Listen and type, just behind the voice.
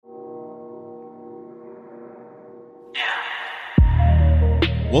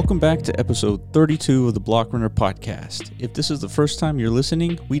Welcome back to episode 32 of the Block Runner podcast. If this is the first time you're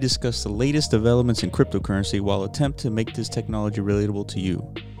listening, we discuss the latest developments in cryptocurrency while attempt to make this technology relatable to you.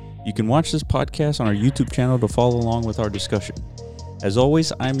 You can watch this podcast on our YouTube channel to follow along with our discussion. As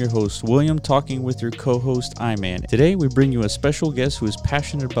always, I'm your host, William, talking with your co-host, Iman. Today, we bring you a special guest who is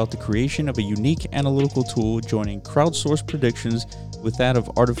passionate about the creation of a unique analytical tool, joining crowdsourced predictions with that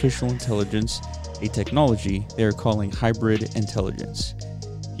of artificial intelligence, a technology they are calling hybrid intelligence.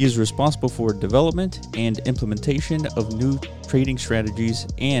 He is responsible for development and implementation of new trading strategies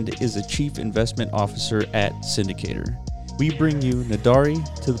and is the Chief Investment Officer at Cindicator. We bring you Nodari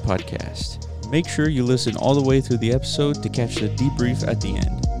to the podcast. Make sure you listen all the way through the episode to catch the debrief at the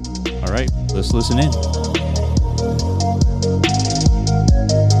end. All right, let's listen in.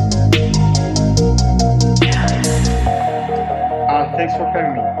 Thanks for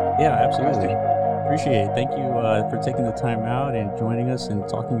having me. Yeah, absolutely. Appreciate it. Thank you for taking the time out and joining us and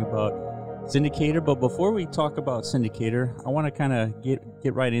talking about Cindicator. But before we talk about Cindicator, I want to kind of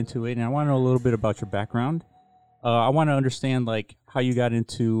get right into it, and I want to know a little bit about your background. I want to understand like how you got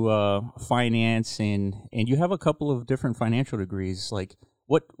into finance, and you have a couple of different financial degrees. Like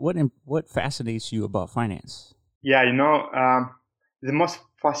what fascinates you about finance? Yeah, the most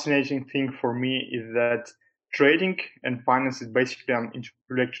fascinating thing for me is that trading and finance is basically an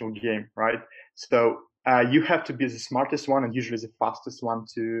intellectual game, right? So you have to be the smartest one and usually the fastest one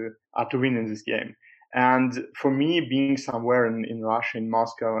to win in this game. And for me, being somewhere in Russia, in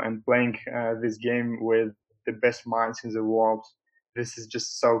Moscow, and playing this game with the best minds in the world, this is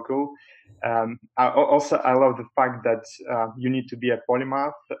just so cool. I love the fact that you need to be a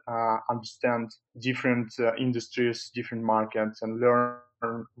polymath, understand different industries, different markets, and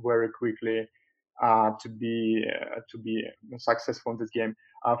learn very quickly to be successful in this game.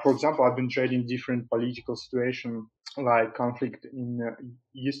 For example, I've been trading different political situations, like conflict in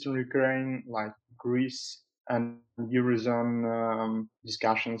Eastern Ukraine, like Greece and Eurozone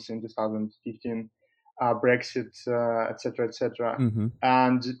discussions in 2015, Brexit, etc., etc. Mm-hmm.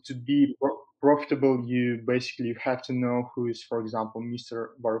 And to be profitable, you basically have to know who is, for example, Mr.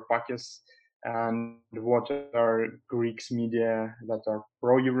 Varoufakis, and what are Greeks media that are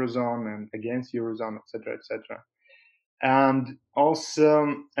pro-Eurozone and against Eurozone, etc., etc. And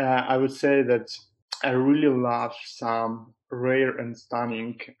also, I would say that I really love some rare and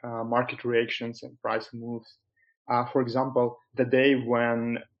stunning market reactions and price moves. For example, the day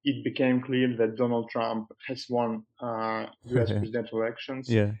when it became clear that Donald Trump has won U.S. presidential elections,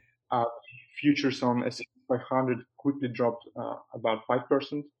 futures on S&P 500 quickly dropped about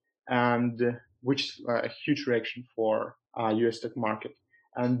 5%, and which is a huge reaction for U.S. stock market.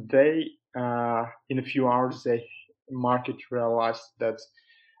 And they, in a few hours, the market realized that,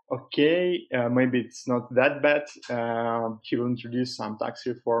 okay, maybe it's not that bad. He will introduce some tax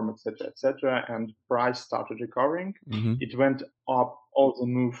reform, etc., and price started recovering. Mm-hmm. It went up, all the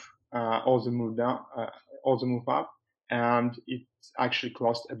move down, all the move up, and it actually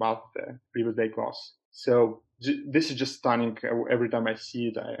closed above the previous day close. So this is just stunning. Every time I see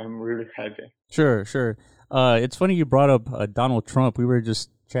it, I am really happy. Sure. It's funny you brought up Donald Trump. We were just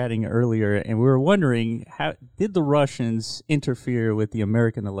chatting earlier, and we were wondering, how did the Russians interfere with the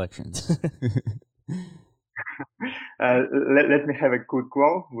American elections? Let me have a quick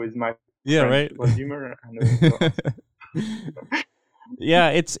call with my friend Vladimir. Yeah,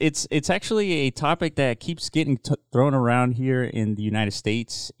 it's actually a topic that keeps getting thrown around here in the United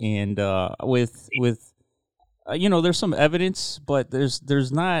States, and with there's some evidence, but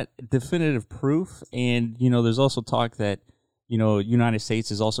there's not definitive proof, and there's also talk that United States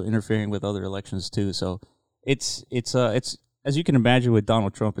is also interfering with other elections too. So it's as you can imagine with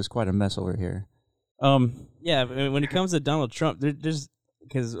Donald Trump, it's quite a mess over here. Yeah, when it comes to Donald Trump, there's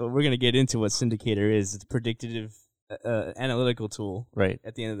because we're gonna get into what Cindicator is. It's a predictive analytical tool, right?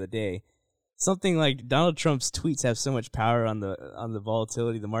 At the end of the day, something like Donald Trump's tweets have so much power on the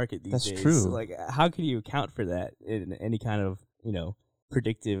volatility of the market these days. That's true. Like, how can you account for that in any kind of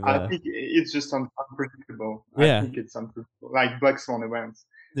predictive? I think it's just unpredictable. Yeah. I think it's unpredictable. Like black swan events.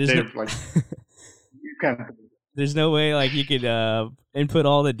 You can't. There's no way like you could input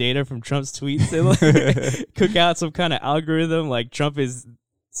all the data from Trump's tweets and like cook out some kind of algorithm like Trump is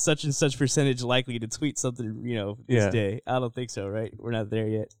such and such percentage likely to tweet something, this day. I don't think so, right? We're not there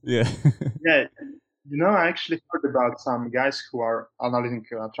yet. Yeah. Yeah. I actually heard about some guys who are analyzing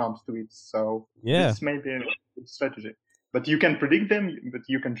Trump's tweets. So this may be a good strategy. But you can predict them, but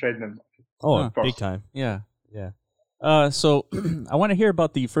you can trade them. Oh, big time. Yeah. So I want to hear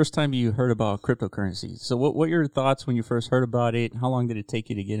about the first time you heard about cryptocurrency. So what were your thoughts when you first heard about it? How long did it take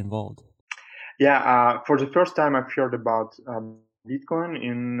you to get involved? Yeah, for the first time I've heard about Bitcoin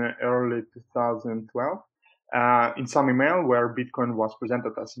in early 2012 in some email where Bitcoin was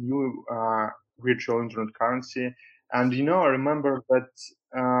presented as a new virtual internet currency. And I remember that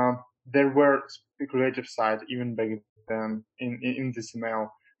there were speculative sides even back then in this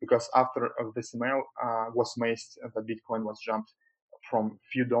email, because after this email was made that Bitcoin was jumped from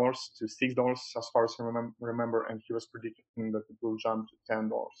few dollars to $6 as far as I remember, and he was predicting that it will jump to $10.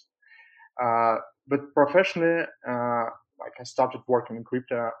 But professionally, like I started working in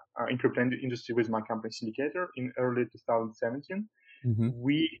crypto industry with my company Cindicator in early 2017. Mm-hmm.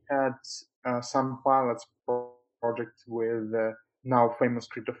 We had some pilots project with now famous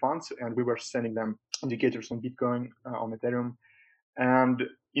crypto funds, and we were sending them indicators on Bitcoin, on Ethereum. And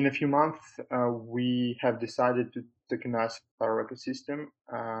in a few months, we have decided to tokenize our ecosystem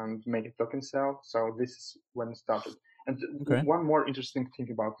and make a token sale. So this is when it started. And one more interesting thing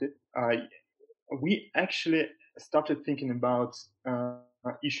about it, we actually started thinking about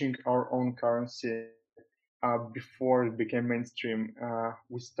issuing our own currency before it became mainstream.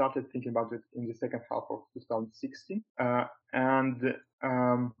 We started thinking about it in the second half of 2016, and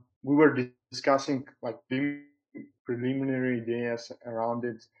we were discussing like preliminary ideas around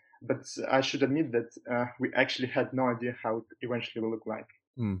it. But I should admit that we actually had no idea how it eventually will look like.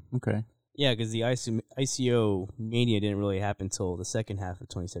 Okay. Yeah, because the ICO mania didn't really happen until the second half of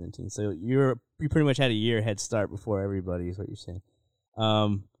 2017. So you pretty much had a year head start before everybody, is what you're saying.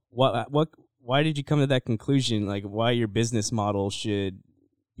 Why did you come to that conclusion? Like, why your business model should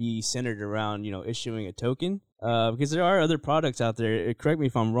be centered around issuing a token? Because there are other products out there. Correct me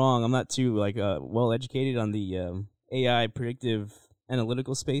if I'm wrong. I'm not too well educated on the AI predictive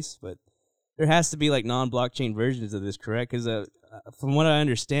analytical space, but there has to be like non-blockchain versions of this, correct? Because from what I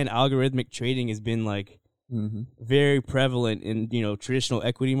understand, algorithmic trading has been like very prevalent in traditional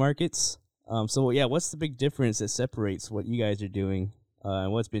equity markets. So yeah, what's the big difference that separates what you guys are doing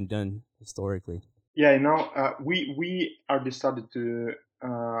and what's been done historically? Yeah, we are decided to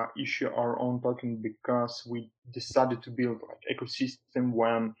issue our own token because we decided to build like ecosystem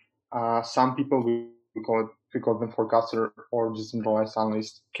when some people, we call them forecaster or decentralized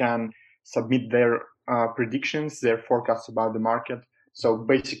analysts, can submit their predictions, their forecasts about the market. So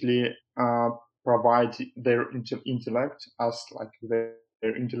basically, provide their intellect as like their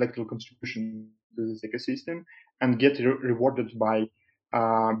intellectual contribution to this ecosystem, and get rewarded by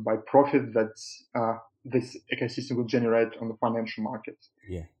profit that this ecosystem will generate on the financial market.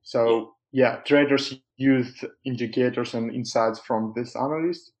 Yeah. So traders use indicators and insights from this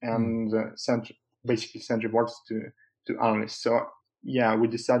analyst and send rewards to analysts. So we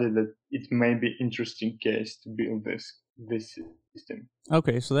decided that it may be interesting case to build this system.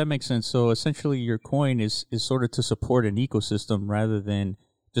 Okay, so that makes sense. So essentially, your coin is sort of to support an ecosystem rather than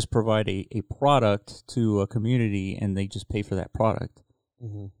just provide a product to a community and they just pay for that product.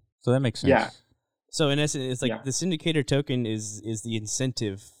 So that makes sense. Yeah. So in essence, it's like the Cindicator token is the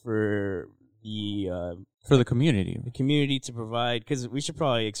incentive for the community. The community to provide, because we should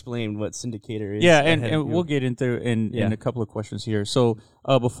probably explain what Cindicator is. Yeah, and we'll get into in a couple of questions here. So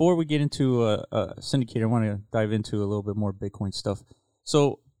before we get into Cindicator, I want to dive into a little bit more Bitcoin stuff.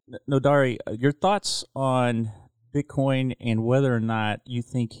 So Nodari, your thoughts on Bitcoin and whether or not you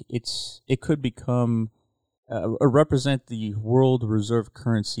think it could become or represent the world reserve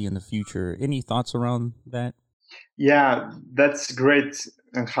currency in the future. Any thoughts around that? Yeah, that's great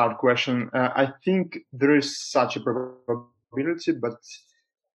and hard question. I think there is such a probability, but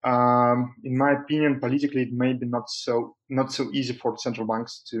in my opinion, politically, it may be not so easy for central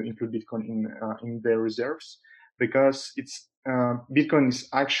banks to include Bitcoin in their reserves, because it's Bitcoin is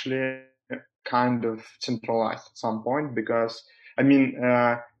actually kind of centralized at some point. Because I mean,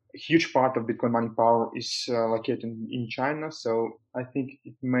 a huge part of Bitcoin mining power is located in China, so I think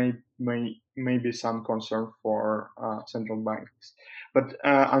it may be some concern for central banks. But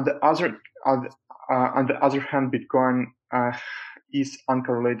on the other hand, Bitcoin is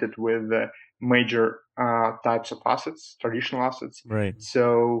uncorrelated with major types of assets, traditional assets. Right.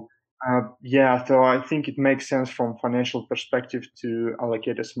 So so I think it makes sense from financial perspective to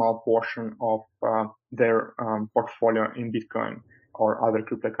allocate a small portion of their portfolio in Bitcoin or other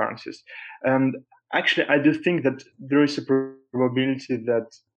cryptocurrencies. And actually, I do think that there is a probability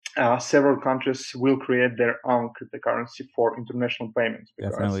that several countries will create their own cryptocurrency for international payments.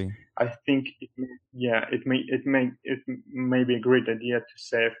 Because definitely, I think it may be a great idea to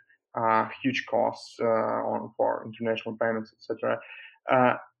save huge costs for international payments, etc.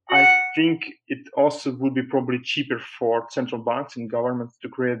 I think it also would be probably cheaper for central banks and governments to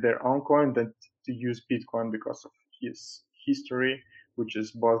create their own coin than to use Bitcoin because of his history, which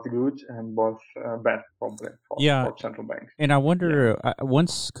is both good and both bad, probably, for central banks. And I wonder,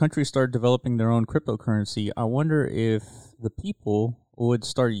 once countries start developing their own cryptocurrency, I wonder if the people would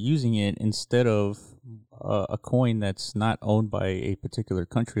start using it instead of a coin that's not owned by a particular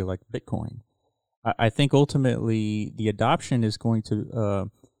country like Bitcoin. I think ultimately the adoption is going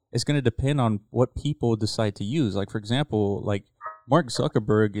to depend on what people decide to use. Like, for example, like Mark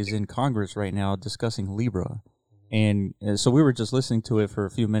Zuckerberg is in Congress right now discussing Libra. And so we were just listening to it for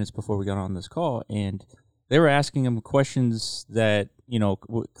a few minutes before we got on this call, and they were asking him questions that,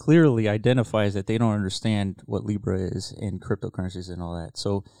 clearly identifies that they don't understand what Libra is and cryptocurrencies and all that.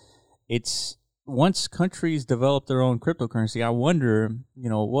 So it's, once countries develop their own cryptocurrency, I wonder,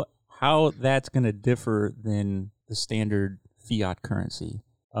 how that's going to differ than the standard fiat currency.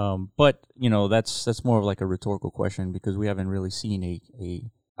 But that's more of like a rhetorical question, because we haven't really seen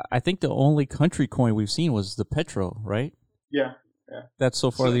I think the only country coin we've seen was the Petro, right? Yeah. That's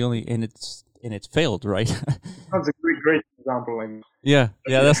so far the only, and it's failed, right? That's a great example. Yeah,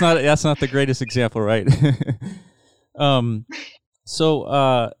 that's not the greatest example, right?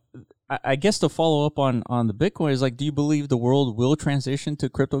 So I guess to follow up on the Bitcoin is, like, do you believe the world will transition to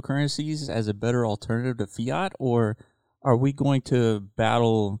cryptocurrencies as a better alternative to fiat, or are we going to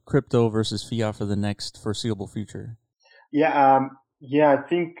battle crypto versus fiat for the next foreseeable future? Yeah, I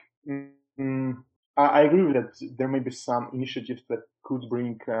think I agree with that. There may be some initiatives that could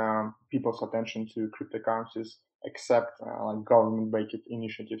bring people's attention to cryptocurrencies, except like government-based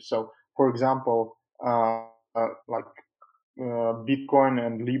initiatives. So, for example, like Bitcoin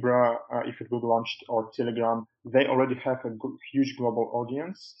and Libra, if it will be launched, or Telegram, they already have a huge global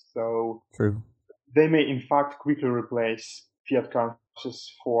audience. So True. They may, in fact, quickly replace fiat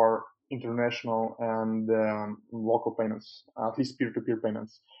currencies for international and local payments, at least peer-to-peer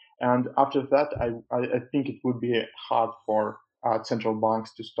payments. And after that, I think it would be hard for central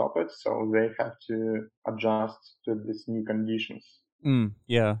banks to stop it. So they have to adjust to these new conditions.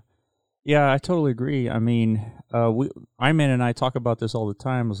 Yeah, I totally agree. I mean, Iman and I talk about this all the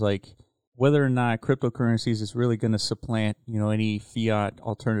time. It's like whether or not cryptocurrencies is really going to supplant, any fiat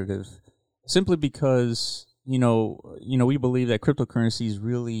alternative, simply because, we believe that cryptocurrencies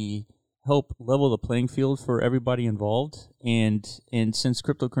really help level the playing field for everybody involved. And since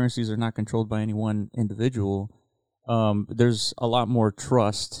cryptocurrencies are not controlled by any one individual, there's a lot more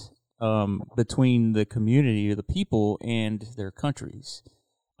trust between the community, the people, and their countries.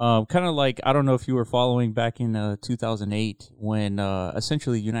 Kind of like, I don't know if you were following back in 2008 when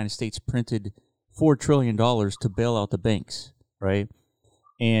essentially the United States printed $4 trillion to bail out the banks, right?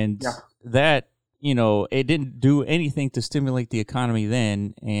 And that, it didn't do anything to stimulate the economy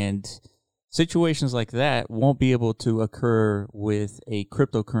then. And situations like that won't be able to occur with a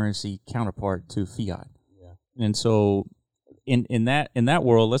cryptocurrency counterpart to fiat. Yeah. And so in that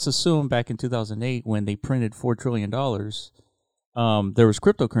world, let's assume back in 2008 when they printed $4 trillion, there was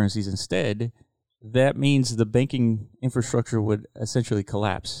cryptocurrencies instead. That means the banking infrastructure would essentially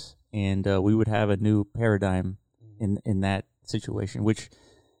collapse, and we would have a new paradigm in that situation, which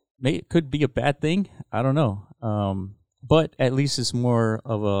could be a bad thing. I don't know. But at least it's more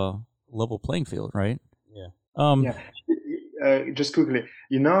of a level playing field, right? Yeah. Just quickly,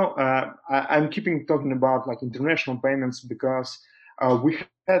 I'm keeping talking about like international payments because we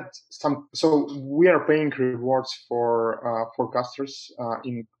had some. So we are paying rewards for forecasters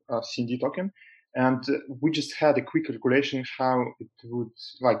in Cindy token, and we just had a quick calculation how it would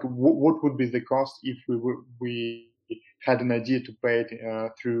what would be the cost if we had an idea to pay it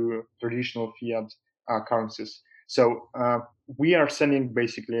through traditional fiat currencies. So we are sending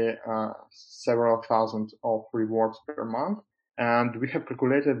basically several thousand of rewards per month, and we have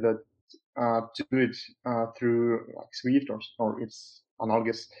calculated that to do it through like Swift or its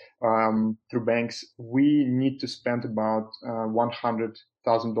analogous through banks, we need to spend about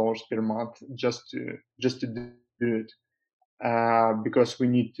 $100,000 per month just to do it, because we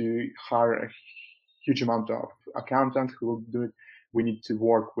need to hire a huge amount of accountants who will do it. We need to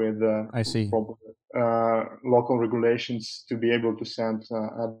work with local regulations to be able to send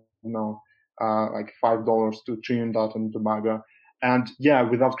like $5 to Trinidad and Tobago. And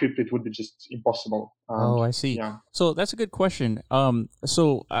without crypto, it would be just impossible. I see. Yeah. So that's a good question.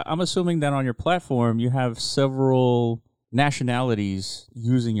 So I'm assuming that on your platform, you have several nationalities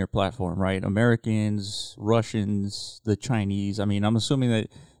using your platform, right? Americans, Russians, the Chinese. I mean, I'm assuming that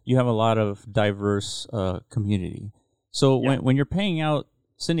you have a lot of diverse community. So when you're paying out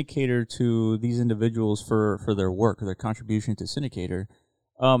Cindicator to these individuals for their work, their contribution to Cindicator,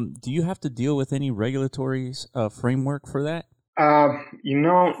 do you have to deal with any regulatory framework for that?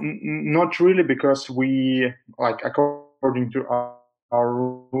 Not really, because we, like, according to our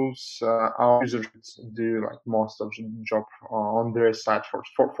rules, our users do like most of the job on their side.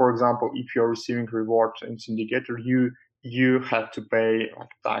 For example, if you're receiving reward in Cindicator, you have to pay like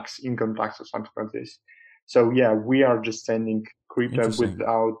tax, income tax, or something like this. So yeah, we are just sending crypto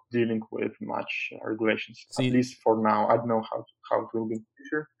without dealing with much regulations. See, at least for now. I don't know how it will be in the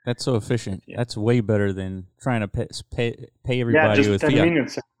future. That's so efficient. Yeah. That's way better than trying to pay everybody just with 10 fiat.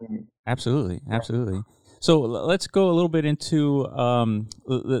 minutes. Absolutely. So let's go a little bit into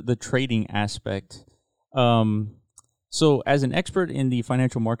the trading aspect. So as an expert in the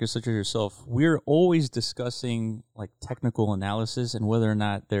financial markets such as yourself, we're always discussing like technical analysis and whether or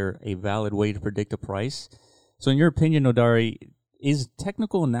not they're a valid way to predict a price. So in your opinion, Nodari, is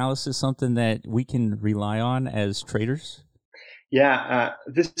technical analysis something that we can rely on as traders? Yeah,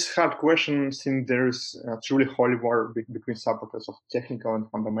 this is a hard question since there is a truly holy war between supporters of technical and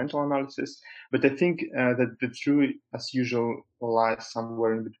fundamental analysis. But I think that the truth, as usual, lies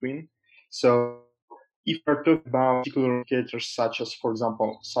somewhere in between. So if we're talking about particular indicators such as, for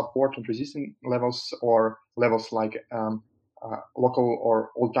example, support and resistance levels or levels like local or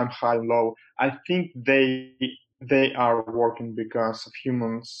all-time high and low, I think they are working because of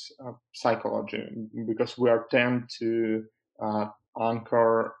humans' psychology, because we are tend to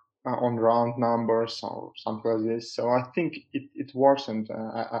anchor on round numbers or something like this. So I think it works, and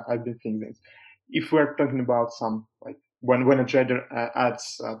I've been thinking this. If we're talking about some like when a trader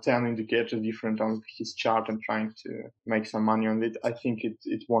adds 10 indicators different on his chart and trying to make some money on it, I think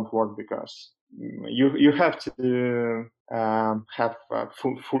it won't work because you have to have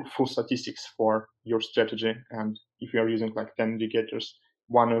full statistics for your strategy, and if you are using like 10 indicators,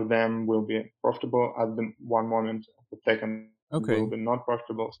 one of them will be profitable at the one moment, the second will be not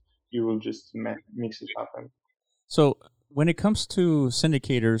profitable. You will just mix it up. So when it comes to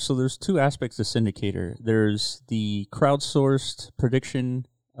Cindicator, so there's two aspects to Cindicator. There's the crowdsourced prediction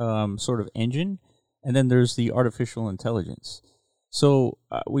sort of engine, and then there's the artificial intelligence. So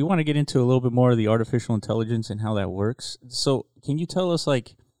we want to get into a little bit more of the artificial intelligence and how that works. So can you tell us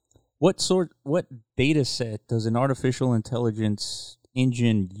like what data set does an artificial intelligence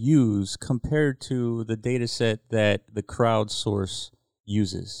engine use compared to the data set that the crowdsource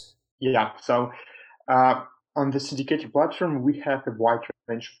uses? Yeah, so on the Cindicator platform, we have a wide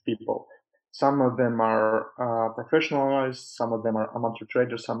range of people. Some of them are professional analysts, some of them are amateur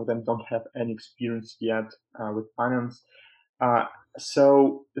traders, some of them don't have any experience yet with finance.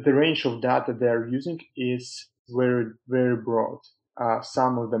 So the range of data they're using is very, very broad.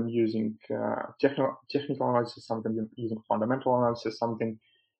 Some of them using technical analysis, some of them using fundamental analysis, some of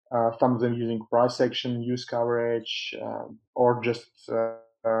them using price action, use coverage, or just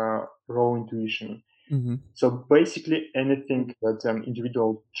raw intuition. Mm-hmm. So basically anything that an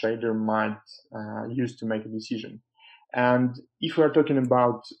individual trader might use to make a decision. And if we're talking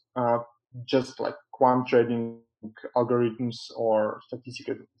about just like quant trading algorithms or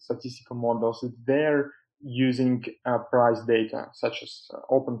statistical models, they're using price data such as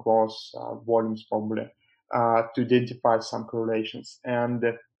open close volumes probably to identify some correlations. And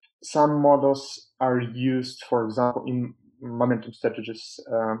some models are used, for example, in momentum strategies.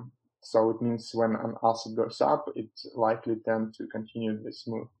 So it means when an asset goes up, it likely tend to continue this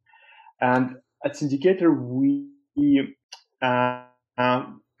move. And at Cindicator, our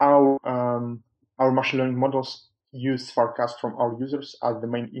machine learning models use forecasts from our users as the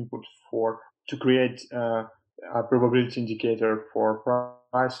main input to create a probability indicator for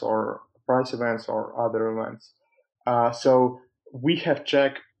price events or other events. So we have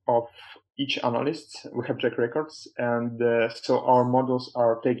check of each analyst, we have check records, and so our models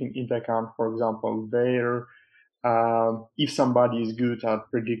are taking into account, for example, their if somebody is good at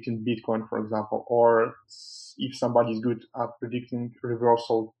predicting Bitcoin, for example, or if somebody is good at predicting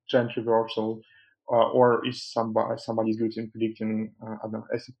trend reversal, or if somebody is good in predicting I don't know,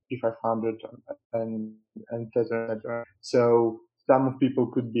 S&P 500 and etc. So some people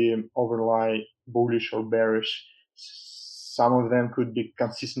could be overly bullish or bearish. Some of them could be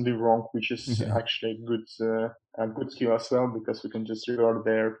consistently wrong, which is actually a good skill as well, because we can just revert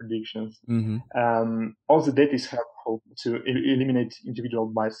their predictions. All the data is helpful to eliminate individual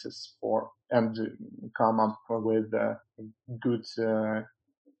biases and come up with a good,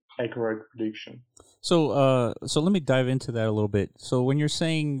 accurate prediction. So let me dive into that a little bit. So when you're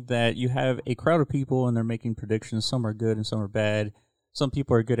saying that you have a crowd of people and they're making predictions, some are good and some are bad. Some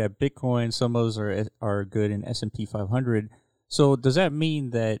people are good at Bitcoin, some of those are good in S&P 500. So does that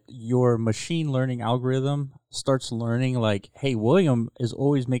mean that your machine learning algorithm starts learning like, hey, William is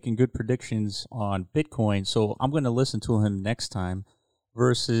always making good predictions on Bitcoin, so I'm going to listen to him next time,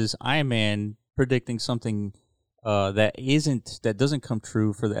 versus Iron Man predicting something that doesn't come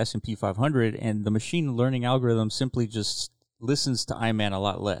true for the S&P 500, and the machine learning algorithm simply just listens to IMAN a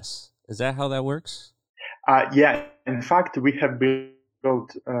lot less. Is that how that works? Yeah, in fact, we have built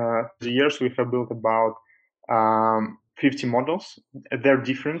the years we have built about 50 models. They're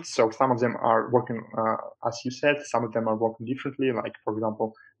different, so some of them are working as you said. Some of them are working differently. Like for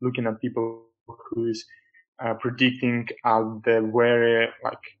example, looking at people who's predicting at the very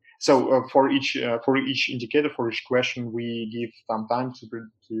for each indicator, for each question, we give some time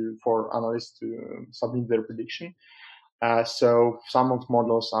for analysts to submit their prediction. So some of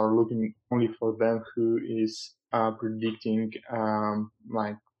models are looking only for them who is predicting,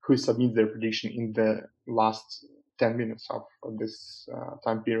 who submit their prediction in the last 10 minutes of this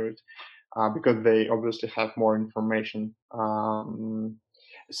time period, because they obviously have more information.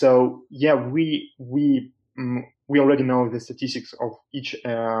 So yeah, we already know the statistics of each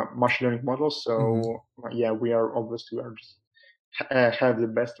machine learning model. So yeah, we are just have the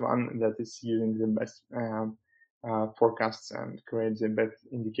best one that is using the best forecasts and create the best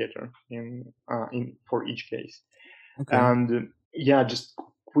indicator in for each case. Okay. And yeah, just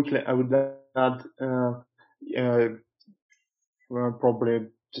quickly, I would add probably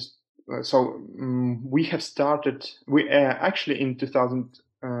just we have started. We actually in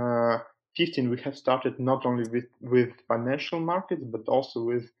 2015 we have started not only with financial markets but also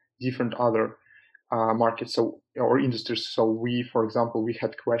with different other markets or industries. So we, for example, we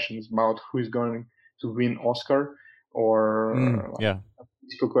had questions about who is going to win Oscar or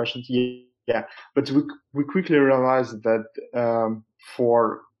political questions. Yeah, but we quickly realized that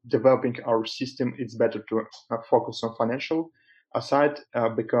for developing our system, it's better to focus on financial side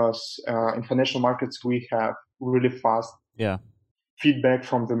because in financial markets we have really fast feedback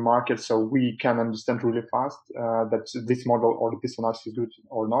from the market, so we can understand really fast that this model or this analysis is good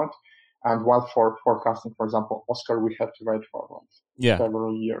or not. And while for forecasting, for example, Oscar, we have to wait for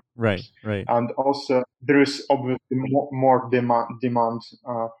several years. Right. And also there is obviously more demand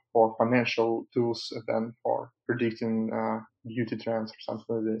for financial tools than for predicting beauty trends or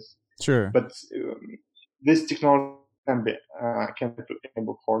something like this. Sure. But this technology can be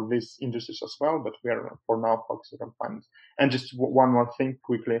able for these industries as well, but we are for now focusing on finance. And just one more thing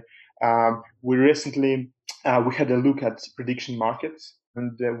quickly, we recently we had a look at prediction markets,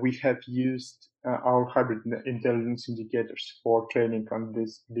 and we have used our hybrid intelligence indicators for training on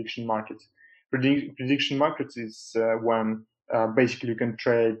these prediction markets. Prediction markets is when basically you can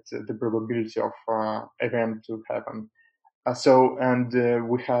trade the probability of event to happen.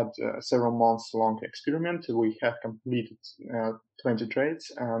 We had several months long experiment. We have completed 20 trades,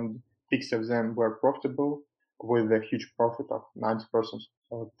 and 6 of them were profitable with a huge profit of 90%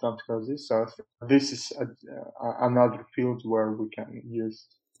 of something like this. So this is another field where we can use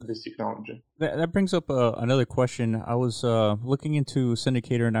this technology. That brings up another question. I was looking into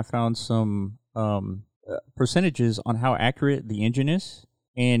Cindicator, and I found some percentages on how accurate the engine is.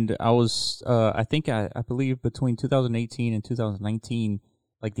 And I was, I believe between 2018 and 2019,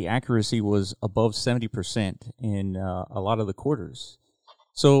 like the accuracy was above 70% in a lot of the quarters.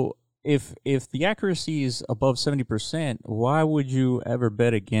 So if the accuracy is above 70%, why would you ever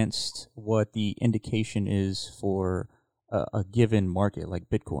bet against what the indication is for a given market like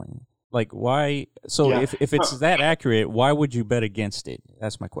Bitcoin? Like why? So if it's that accurate, why would you bet against it?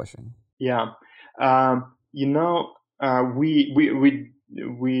 That's my question. Yeah, we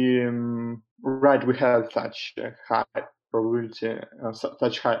have such high probability,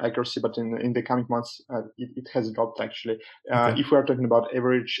 such high accuracy, but in the coming months it has dropped actually. If we are talking about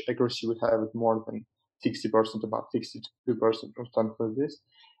average accuracy, we have more than 60%, about 62% or something like this,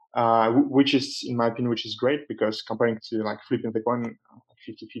 which is, in my opinion, which is great, because comparing to like flipping the coin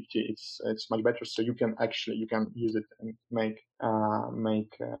 50-50, it's much better. So you can use it and make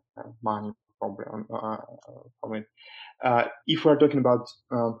money probably from it. If we're talking about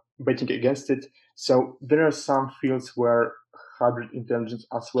betting against it, so there are some fields where hybrid intelligence,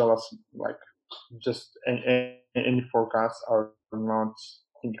 as well as like just any forecasts, are not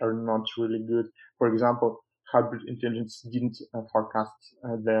really good. For example, hybrid intelligence didn't forecast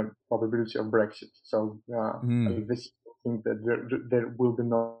the probability of Brexit. So this thing that there will be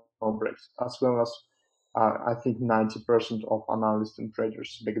no Brexit, as well as I think 90% of analysts and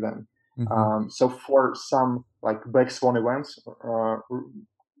traders back then. So for some like black swan events,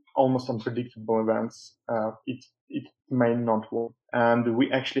 almost unpredictable events, it may not work. And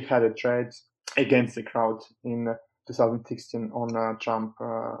we actually had a trade against the crowd in 2016 on Trump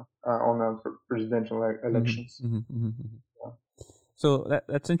on presidential elections. Yeah. So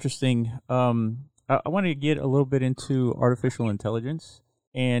that's interesting. I want to get a little bit into artificial intelligence,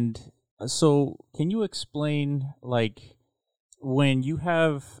 and So can you explain, like, when you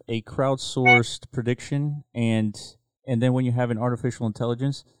have a crowdsourced prediction and then when you have an artificial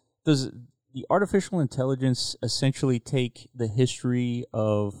intelligence, does the artificial intelligence essentially take the history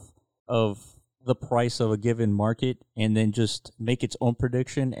of the price of a given market and then just make its own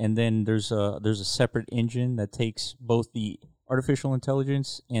prediction, and then there's a separate engine that takes both the artificial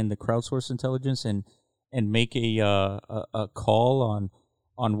intelligence and the crowdsourced intelligence and make a call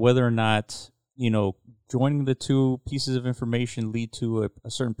on whether or not, joining the two pieces of information lead to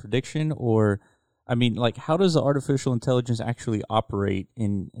a certain prediction? Or, I mean, like, how does the artificial intelligence actually operate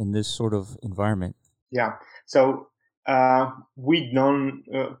in this sort of environment? Yeah. So we don't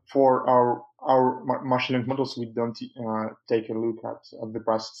for our machine learning models, we don't take a look at the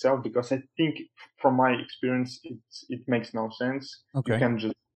price itself, because I think from my experience it makes no sense. Okay.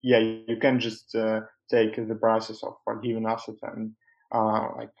 You can just take the prices of a given asset and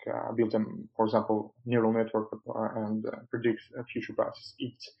build them, for example, neural network and predict future prices.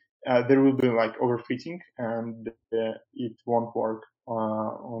 There will be like overfitting, and it won't work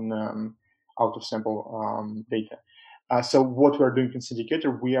on out of sample data. So what we're doing in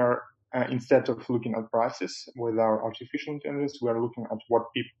Cindicator, we are instead of looking at prices with our artificial intelligence, we are looking at what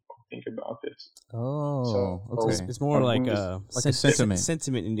people think about it. Oh, okay. It's more like a sentiment.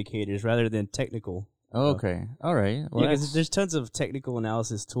 Sentiment indicators rather than technical. Okay. All right. Well, yeah, because there's tons of technical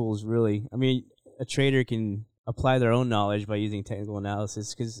analysis tools, really. I mean, a trader can apply their own knowledge by using technical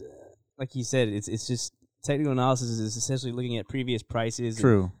analysis because, like you said, it's just technical analysis is essentially looking at previous prices.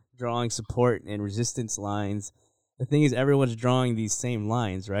 True. And drawing support and resistance lines. The thing is, everyone's drawing these same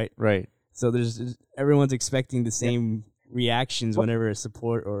lines, right? Right. So everyone's expecting the same reactions whenever a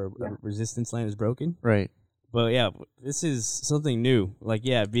support or a resistance line is broken. Right. But yeah, this is something new. Like,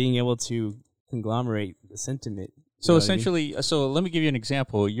 being able to conglomerate the sentiment. So essentially, so let me give you an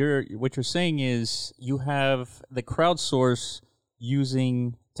example. What you're saying is you have the crowdsource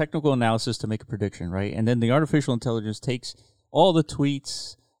using technical analysis to make a prediction, right? And then the artificial intelligence takes all the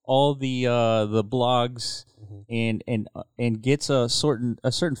tweets, all the blogs, and gets a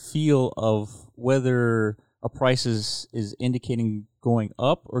certain feel of whether a price is indicating going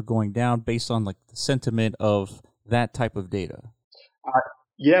up or going down based on like the sentiment of that type of data.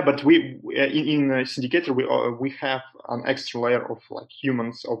 Yeah, but we in Cindicator we have an extra layer of like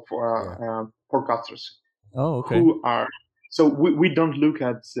humans of forecasters. Oh, okay. Who are so we don't look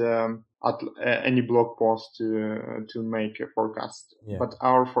at any blog post to make a forecast, but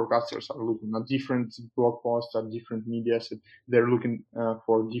our forecasters are looking at different blog posts at different media. So they're looking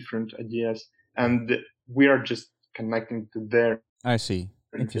for different ideas, and we are just connecting to their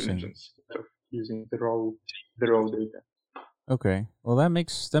intelligence of using the raw data. Okay, well that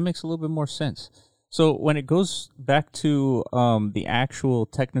makes a little bit more sense. So when it goes back to the actual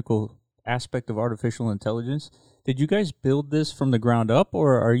technical aspect of artificial intelligence, did you guys build this from the ground up,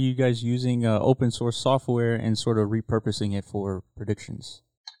 or are you guys using open source software and sort of repurposing it for predictions?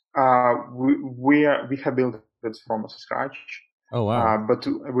 We have built it from scratch. Oh wow! But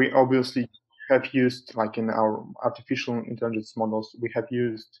we obviously have used, like in our artificial intelligence models, we have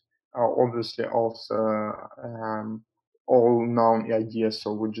used obviously also all known ideas.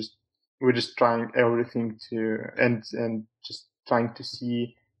 So we're just trying everything and just trying to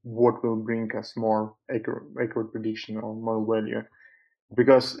see what will bring us more accurate prediction or more value,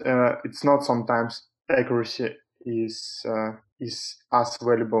 because it's not sometimes accuracy is as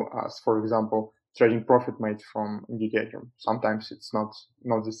valuable as, for example, trading profit made from indicator. Sometimes it's not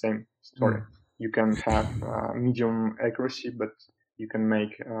the same story. You can have medium accuracy, but you can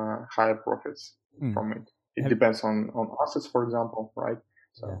make higher profits from it. It depends on assets, for example, right?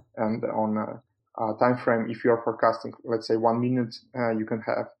 So and on time frame, if you are forecasting, let's say 1 minute, you can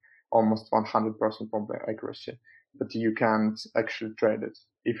have almost 100% probably accuracy, but you can't actually trade it.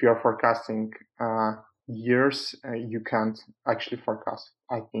 If you are forecasting years, you can't actually forecast,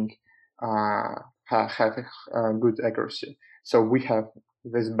 I think, have a good accuracy. So we have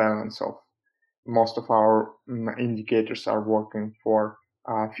this balance of most of our indicators are working for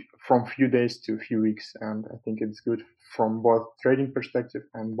from few days to few weeks, and I think it's good from both trading perspective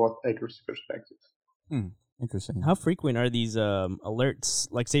and both accuracy perspective. Interesting. How frequent are these alerts?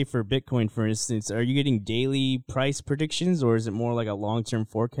 Like, say for Bitcoin, for instance, are you getting daily price predictions, or is it more like a long-term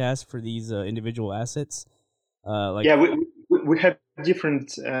forecast for these individual assets? We have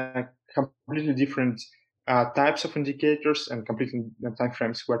different, completely different types of indicators and completely time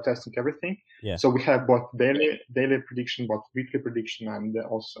frames. We're testing everything. Yeah. So we have both daily prediction, both weekly prediction, and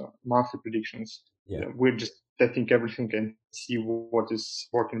also monthly predictions. Yeah. We're just testing everything and see what is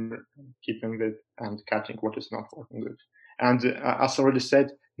working, keeping it, and cutting what is not working good. And as already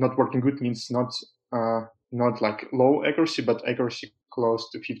said, not working good means not like low accuracy, but accuracy close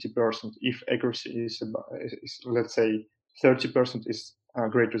to 50%. If accuracy is let's say 30%, is a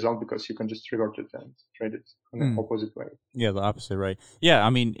great result because you can just revert it and trade it in the opposite way. Yeah, the opposite, right? Yeah, I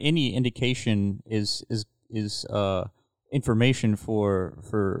mean, any indication is information for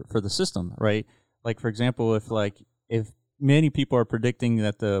the system, right? Like, for example, if many people are predicting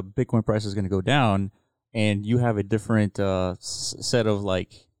that the Bitcoin price is going to go down, and you have a different set of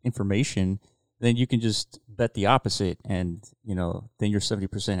like information, then you can just bet the opposite, and then you're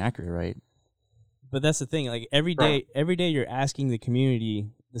 70% accurate, right? But that's the thing. Like every day you're asking the community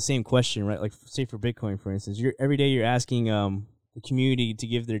the same question, right? Like say for Bitcoin, for instance, every day you're asking the community to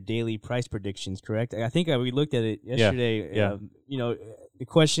give their daily price predictions, correct? I think we looked at it yesterday. Yeah. The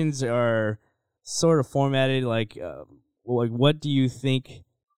questions are sort of formatted like what do you think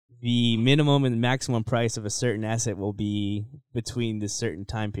the minimum and maximum price of a certain asset will be between this certain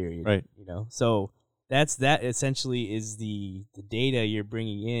time period, right? So that essentially is the data you're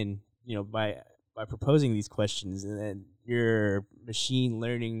bringing in, by proposing these questions, and then your machine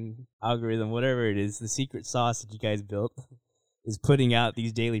learning algorithm, whatever it is, the secret sauce that you guys built, is putting out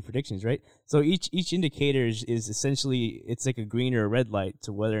these daily predictions, right? So each indicator is essentially, it's like a green or a red light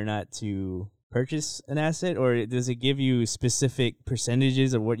to whether or not to purchase an asset, or does it give you specific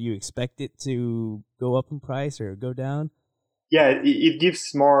percentages of what you expect it to go up in price or go down? Yeah, it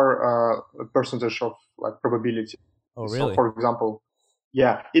gives more percentage of like probability. Oh, really? So, for example,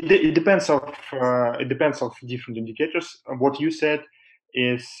 yeah, it depends of different indicators. What you said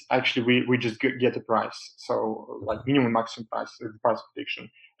is actually we just get a price. So like minimum maximum price is the price prediction,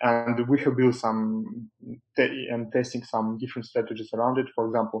 and we have built some and testing some different strategies around it. For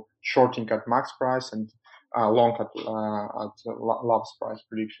example, shorting at max price and long at lowest price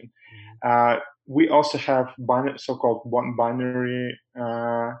prediction. We also have so-called binary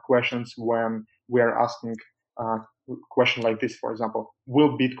questions when we are asking question like this, for example: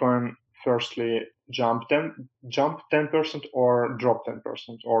 will Bitcoin firstly jump 10% or drop 10%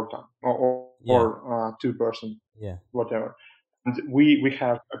 or 2%, whatever? And we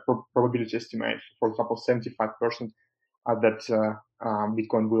have a probability estimate, for example, 75% that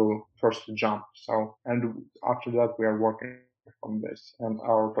Bitcoin will first jump. So, and after that, we are working on this, and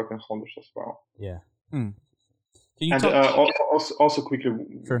our token holders as well. Yeah. Can you and also quickly,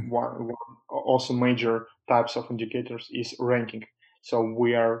 sure. one also major types of indicators is ranking. So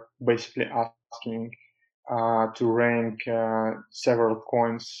we are basically asking to rank several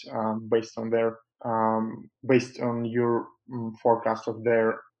coins based on your forecast of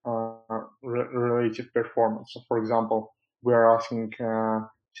their relative performance. So, for example, we are asking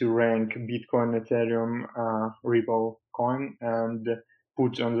to rank Bitcoin, Ethereum, Ripple coin, and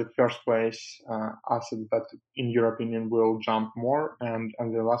put on the first place asset that, in your opinion, will jump more, and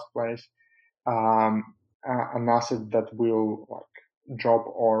on the last place, an asset that will like drop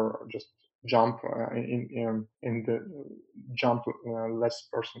or just jump in the jump less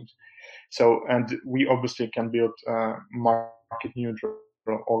percent. So, and we obviously can build market neutral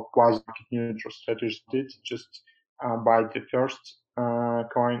or quasi market neutral strategies. Just buy the first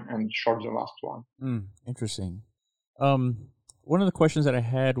coin and short the last one. Interesting. One of the questions that I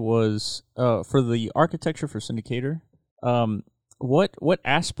had was for the architecture for Cindicator. What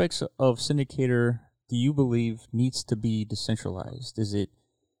aspects of Cindicator do you believe needs to be decentralized? Is it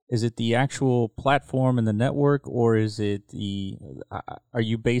the actual platform and the network, or is it are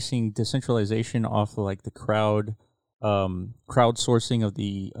you basing decentralization off of like the crowdsourcing of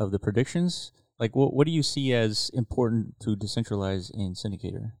the predictions? Like what do you see as important to decentralize in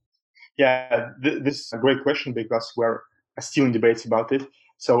Cindicator? Yeah, this is a great question because we're still in debates about it.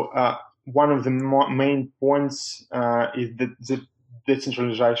 So one of the main points is the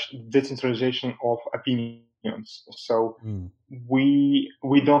decentralization of opinions. So we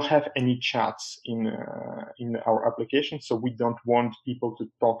don't have any chats in our application, so we don't want people to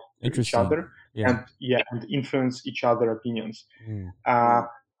talk to each other and influence each other opinions.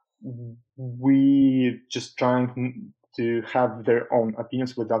 We just trying to have their own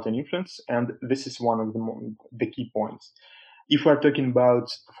opinions without any influence, and this is one of the key points. If we're talking about,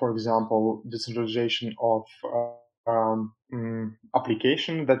 for example, decentralization of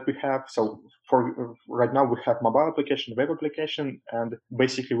application that we have, so for right now we have mobile application, web application, and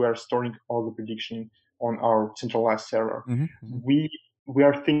basically we are storing all the prediction on our centralized server. We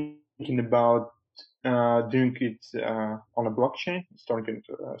are thinking about doing it on a blockchain, storing it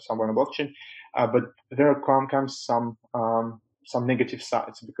somewhere on a blockchain, but there comes some negative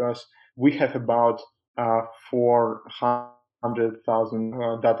sides, because we have about 400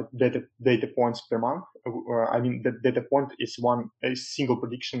 100,000 data points per month. The data point is a single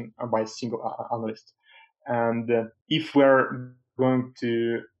prediction by a single analyst. And if we're going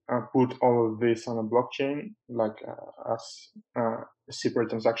to put all of this on a blockchain, like as a separate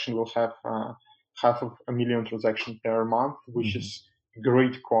transaction will have 500,000 transactions per month, which is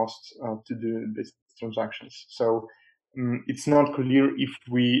great cost to do these transactions. So it's not clear if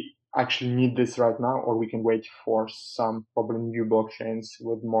we actually need this right now, or we can wait for some probably new blockchains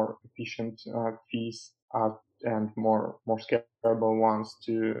with more efficient fees and more scalable ones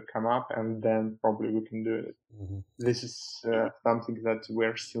to come up, and then probably we can do it. This is something that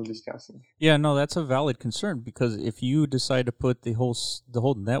we're still discussing. Yeah, no, that's a valid concern, because if you decide to put the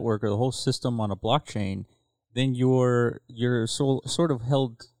whole network or the whole system on a blockchain, then you're sort of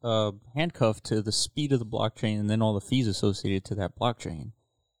held handcuffed to the speed of the blockchain and then all the fees associated to that blockchain.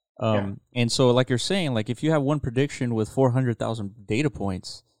 And so, like you're saying, like if you have one prediction with 400,000 data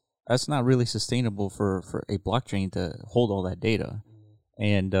points, that's not really sustainable for a blockchain to hold all that data.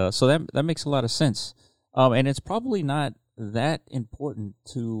 And so that makes a lot of sense. And it's probably not that important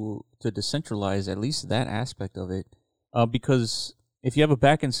to decentralize, at least that aspect of it, because if you have a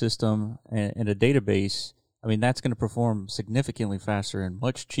backend system and a database, I mean, that's going to perform significantly faster and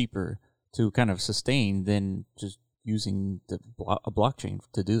much cheaper to kind of sustain than just using a blockchain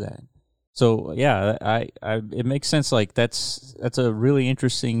to do that. So yeah, it makes sense. Like that's a really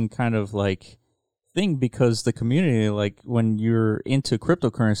interesting kind of like thing, because the community, like when you're into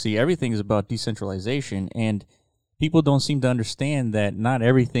cryptocurrency, everything is about decentralization, and people don't seem to understand that not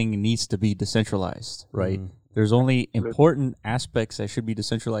everything needs to be decentralized, right? There's only important aspects that should be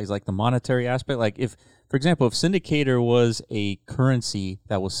decentralized, like the monetary aspect. Like if, for example, if Cindicator was a currency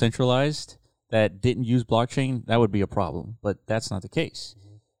that was centralized, that didn't use blockchain, that would be a problem. But that's not the case.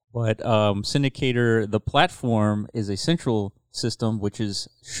 But Cindicator, the platform, is a central system, which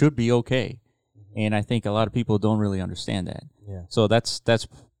should be okay. And I think a lot of people don't really understand that. Yeah. So that's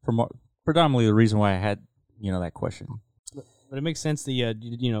predominantly the reason why I had that question. But it makes sense the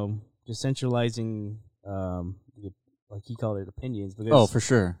decentralizing like he called it opinions. Because for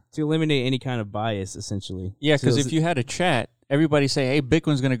sure, to eliminate any kind of bias, essentially. Yeah, because if you had a chat, everybody say, "Hey,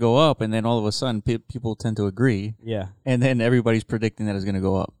 Bitcoin's going to go up," and then all of a sudden, people tend to agree. Yeah, and then everybody's predicting that it's going to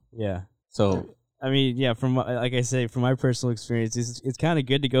go up. Yeah. So I mean, yeah, from like I say, from my personal experience, it's kind of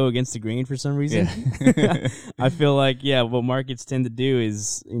good to go against the grain for some reason. Yeah. I feel like what markets tend to do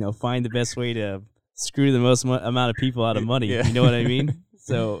is find the best way to screw the most amount of people out of money. Yeah. You know what I mean?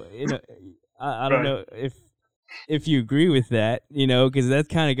 So I don't know if you agree with that, because that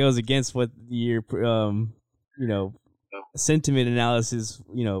kind of goes against what your sentiment analysis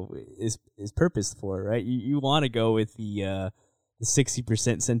is purposed for, right? You want to go with the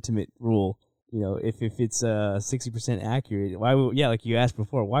 60% sentiment rule. If it's 60% accurate, why would like you asked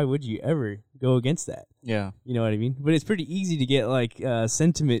before, why would you ever go against that? Yeah, you know what I mean. But it's pretty easy to get like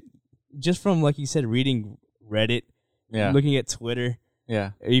sentiment just from, like you said, reading Reddit, looking at Twitter.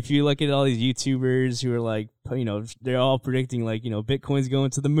 Yeah, if you look at all these YouTubers who are like, they're all predicting like, Bitcoin's going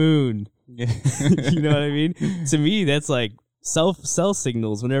to the moon. Yeah. You know what I mean? To me, that's like sell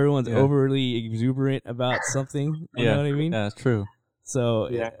signals when everyone's overly exuberant about something. You know what I mean? Yeah, that's true. So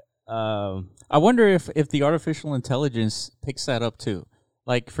I wonder if the artificial intelligence picks that up too.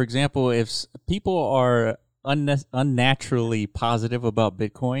 Like, for example, if people are unnaturally positive about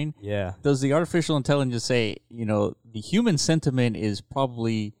Bitcoin, does the artificial intelligence say, the human sentiment is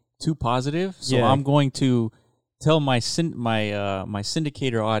probably too positive, so I'm going to tell my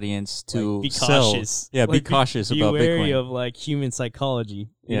Cindicator audience to be cautious. Be cautious be about wary Bitcoin. Of like human psychology.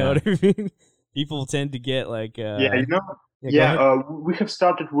 You know what I mean? People tend to get like we have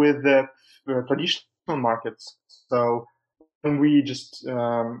started with traditional markets. So when we just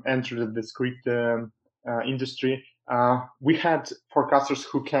entered the crypto industry, we had forecasters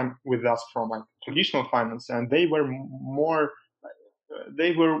who came with us from like traditional finance, and they were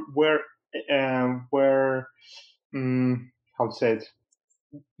how to say it,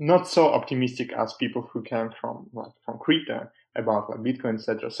 not so optimistic as people who came from crypto about like Bitcoin,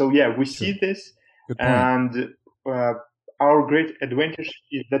 etc. So we see this, and our great advantage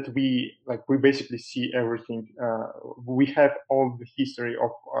is that we basically see everything. We have all the history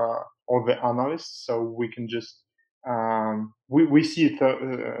of all the analysts, so we can just we see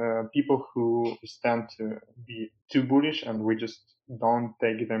people who tend to be too bullish, and we just don't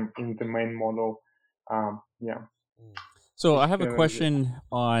take them in the main model. So I have a question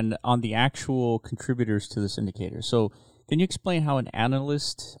on the actual contributors to the Cindicator. So can you explain how an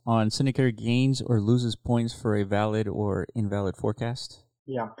analyst on Cindicator gains or loses points for a valid or invalid forecast?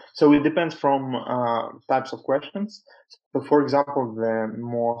 Yeah. So it depends from types of questions. So, for example, the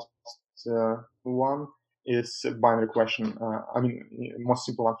most one is a binary question. I mean, most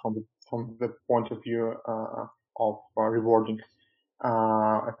simple one from the point of view of rewarding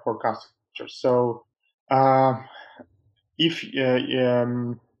a forecaster. So, uh, if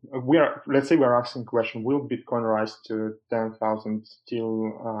we are, let's say, we are asking a question: will Bitcoin rise to 10,000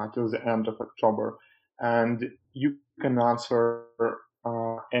 till the end of October? And you can answer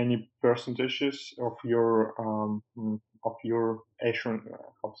any percentages of your Asian,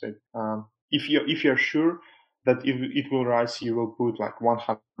 how to say, if you're sure that it will rise, you will put like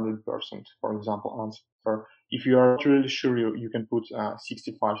 100%, for example, answer. If you are not really sure, you can put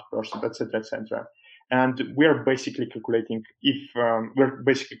 65%, etc., etc. And we are basically calculating the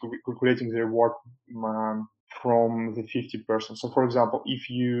reward from the 50%. So, for example, if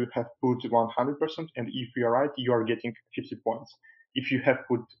you have put 100% and if you are right, you are getting 50 points. If you have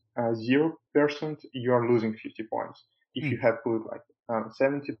put 0%, you are losing 50 points. If you have put like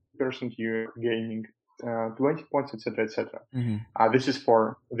 70%, you're gaining 20 points, etc., etc. This is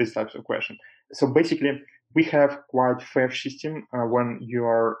for these types of question. So basically, we have quite fair system when you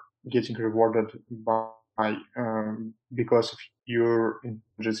are getting rewarded by because of your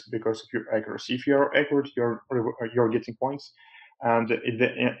intelligence, because of your accuracy. If you are accurate, you're getting points, and in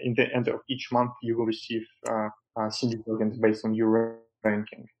the end of each month, you will receive Cindy tokens based on your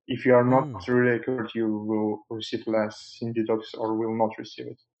ranking. If you are not really accurate, you will receive less Cindy tokens or will not receive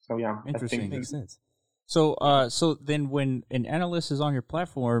it. So yeah, Interesting. I think Makes sense. So, so then when an analyst is on your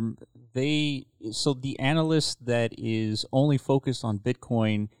platform, so the analyst that is only focused on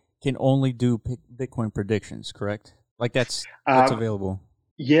Bitcoin can only do Bitcoin predictions, correct? Like that's available.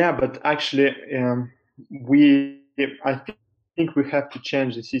 Yeah, but actually, we I think we have to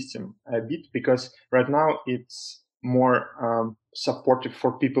change the system a bit because right now it's more supportive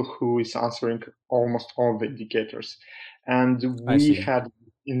for people who is answering almost all the indicators, and I we see. had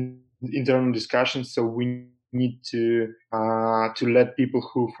internal discussions, so we need to let people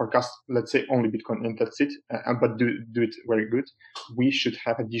who forecast, let's say, only Bitcoin and that's it, but do it very good. We should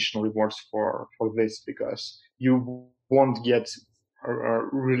have additional rewards for this because you won't get a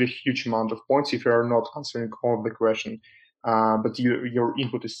really huge amount of points if you are not answering all the question. But your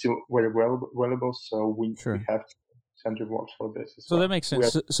input is still very valuable, so we Sure. have to send rewards for this as So well. that makes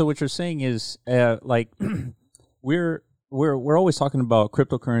sense. So what you're saying is, like, we're we're always talking about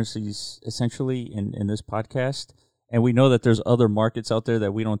cryptocurrencies essentially in this podcast, and we know that there's other markets out there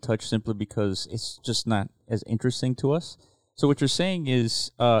that we don't touch simply because it's just not as interesting to us. So what you're saying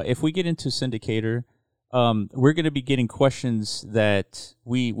is, if we get into Cindicator, we're going to be getting questions that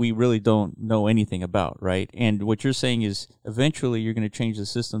we really don't know anything about, right? And what you're saying is, eventually, you're going to change the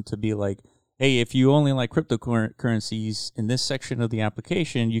system to be like, hey, if you only like cryptocurrencies in this section of the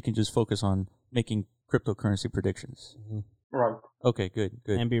application, you can just focus on making cryptocurrency predictions. Right. Okay, good.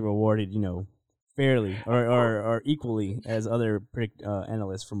 And be rewarded, fairly or equally as other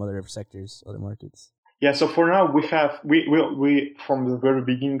analysts from other sectors, other markets. Yeah. So for now, we from the very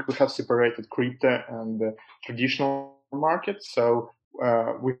beginning we have separated crypto and the traditional markets. So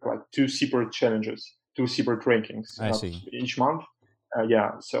we have like two separate challenges, two separate rankings I see. each month.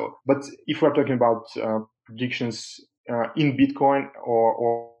 Yeah. So, but if we're talking about predictions in Bitcoin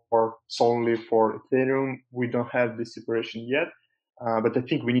or solely for Ethereum, we don't have this separation yet. But I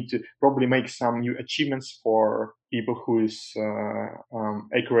think we need to probably make some new achievements for people who is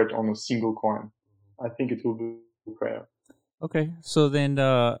accurate on a single coin. I think it will be fair. Okay, so then,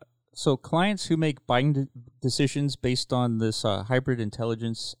 so clients who make buying decisions based on this hybrid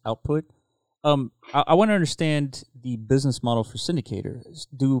intelligence output, I want to understand the business model for Cindicator.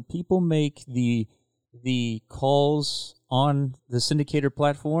 Do people make the calls on the Cindicator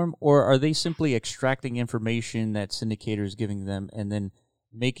platform, or are they simply extracting information that Cindicator is giving them and then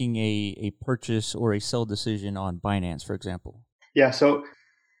making a purchase or a sell decision on Binance, for example? Yeah. So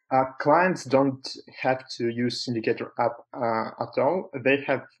clients don't have to use Cindicator app at all. They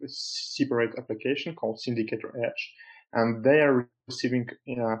have a separate application called Cindicator Edge, and they are receiving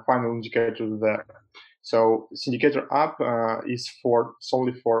final indicators there. So Cindicator app is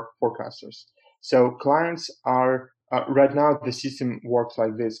solely for forecasters. So clients are right now the system works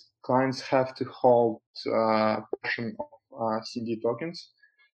like this. Clients have to hold a portion of CD tokens,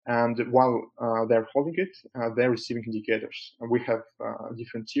 and while they're holding it, they're receiving indicators. And we have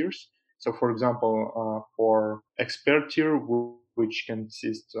different tiers. So, for example, for expert tier, which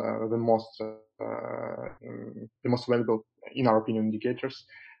consists the most valuable, in our opinion, indicators,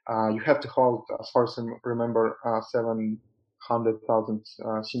 you have to hold, as far as I remember, 100,000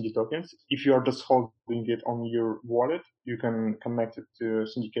 Cindy tokens. If you are just holding it on your wallet, you can connect it to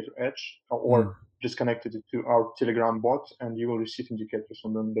Cindicator Edge or just connect it to our Telegram bot, and you will receive indicators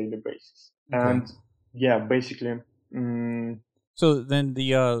on a daily basis. Okay. And yeah, basically. So then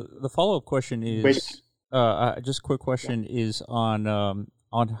the follow up question is just a quick question is on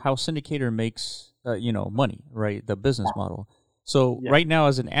how Cindicator makes money, right? The business model. So right now,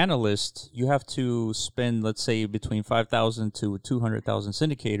 as an analyst, you have to spend, let's say, between 5,000 to 200,000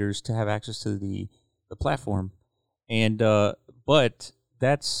 syndicators to have access to the platform, and but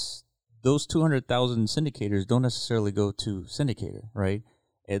those 200,000 syndicators don't necessarily go to Cindicator, right?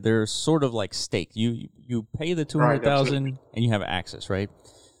 They're sort of like staked. You pay the 200,000 and you have access, right?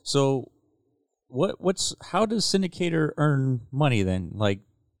 So how does Cindicator earn money then? Like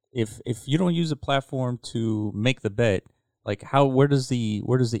if you don't use the platform to make the bet, like where does the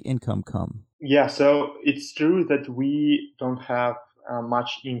income come? Yeah, so it's true that we don't have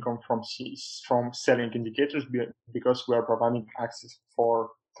much income from selling indicators because we are providing access for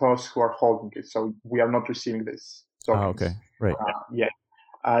those who are holding it. So we are not receiving this tokens. Oh, okay, right.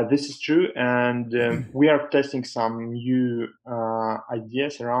 This is true, and we are testing some new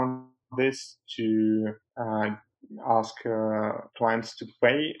ideas around this to ask clients to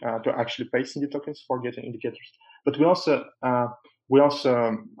actually pay Cindy tokens for getting indicators. But we also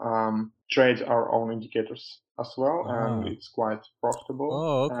trade our own indicators as well, and it's quite profitable.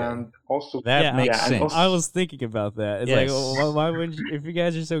 Oh, okay. And also that makes sense. I was thinking about that. It's like, why wouldn't you, if you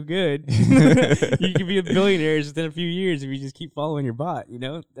guys are so good, you could be billionaires within a few years if you just keep following your bot. You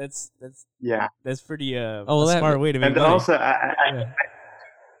know, that's pretty a smart way to make money. And also,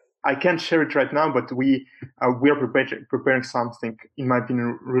 I can't share it right now, but we are preparing something, in my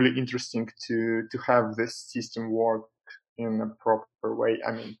opinion, really interesting to have this system work in a proper way.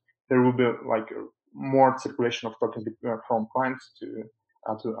 I mean, there will be like more circulation of tokens from clients to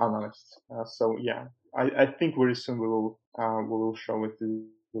analysts. So yeah, I think very soon we will show it to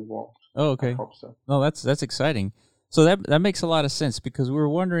the world. Oh, okay. I hope so. No, that's exciting. So that makes a lot of sense because we were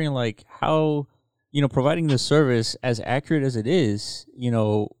wondering like how, providing the service as accurate as it is,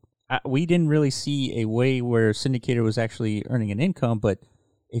 we didn't really see a way where Cindicator was actually earning an income, but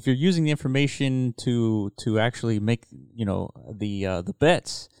if you're using the information to actually make the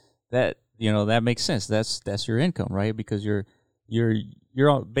bets, that that makes sense. That's your income, right? Because you're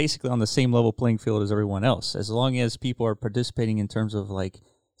basically on the same level playing field as everyone else. As long as people are participating in terms of like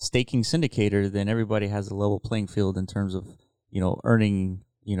staking Cindicator, then everybody has a level playing field in terms of earning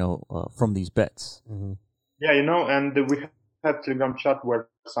from these bets. Mm-hmm. Yeah, and we have Telegram chat where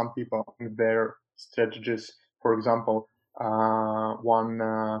some people their strategies. For example, one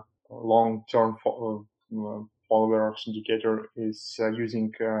long-term follower of Cindicator is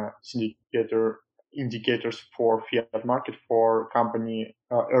using Cindicator indicators for fiat market for company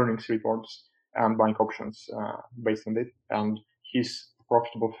earnings reports and buying options based on it, and he's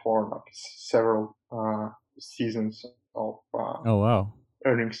profitable for like several seasons of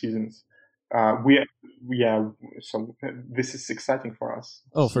earning seasons. So this is exciting for us.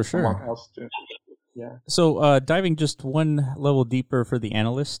 Oh, for sure. Someone else to, So diving just one level deeper for the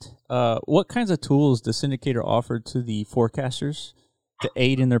analyst, what kinds of tools does Cindicator offer to the forecasters to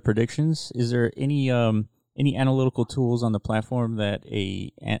aid in their predictions? Is there any analytical tools on the platform that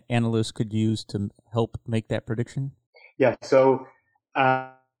an analyst could use to help make that prediction? Yeah. So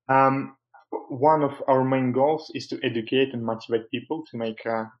one of our main goals is to educate and motivate people to make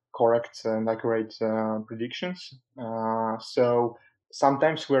correct and accurate predictions. So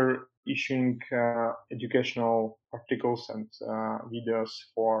sometimes we're issuing educational articles and videos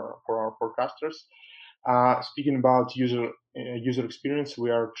for our forecasters. Speaking about user experience, we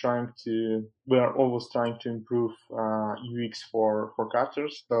are always trying to improve UX for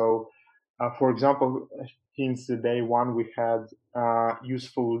forecasters. So, for example, since the day one, we had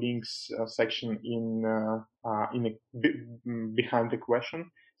useful links section behind the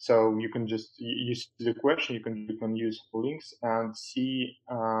question. So you can just use the question. You can use links and see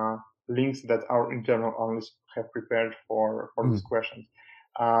links that our internal analysts have prepared for this question.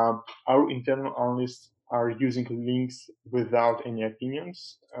 Our internal analysts are using links without any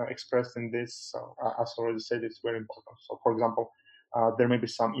opinions expressed in this. So, as already said, it's very important. So, for example, there may be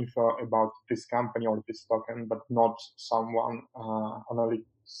some info about this company or this token, but not someone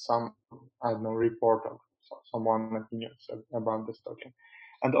report of someone opinions about this token.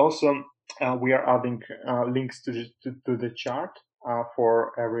 And also, we are adding links to the chart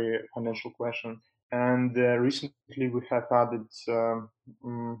for every financial question. And recently we have added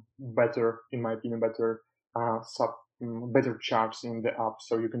better better charts in the app.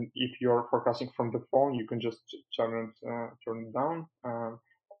 So you can, if you're forecasting from the phone, you can just turn it down,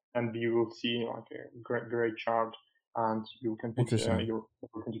 and you will see like a great chart, and you can put your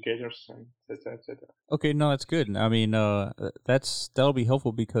indicators and etc. etc. Okay, no, that's good. I mean, that'll be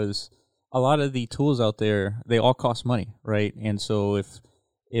helpful because a lot of the tools out there, they all cost money, right? And so if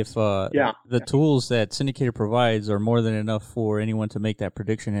the tools that Cindicator provides are more than enough for anyone to make that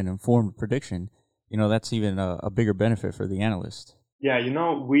prediction and informed prediction, that's even a bigger benefit for the analyst. Yeah,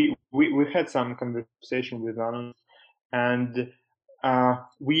 we had some conversation with analysts, and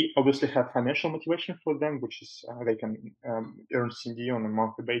we obviously have financial motivation for them, which is they can earn CD on a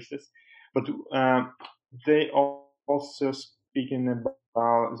monthly basis, but they also speaking about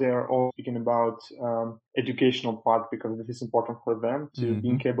they are all speaking about educational part, because it is important for them to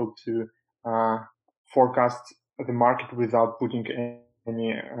being able to forecast the market without putting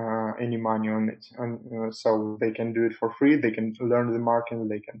any money on it, and so they can do it for free. They can learn the market,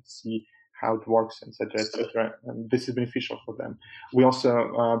 they can see how it works, etc., etc. And this is beneficial for them. We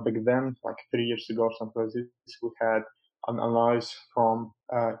also back then, like 3 years ago or something like this, we had an analyst from.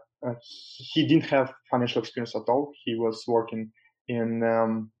 He didn't have financial experience at all. He was working in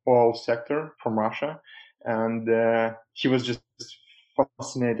oil sector from Russia, and he was just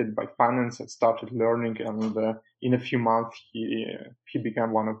fascinated by finance and started learning. And in a few months, he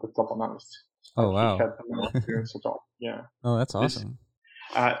became one of the top analysts. Oh wow! He had no experience at all. Yeah. Oh, that's awesome.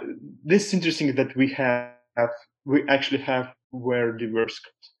 This is interesting that we actually have very diverse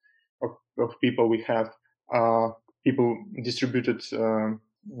of people. We have people distributed in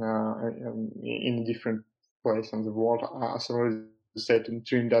different places in the world. As I already said, in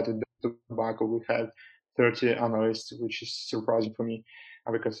Trinidad and Tobago, we had 30 analysts, which is surprising for me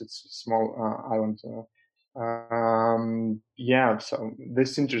because it's a small island. So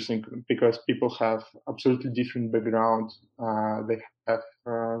this is interesting because people have absolutely different background. They have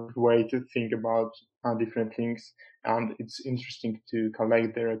a way to think about different things, and it's interesting to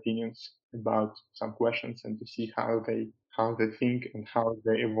collect their opinions about some questions and to see how they think and how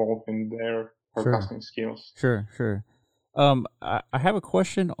they evolve in their forecasting skills. Sure. I have a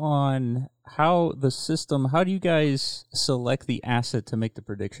question on how do you guys select the asset to make the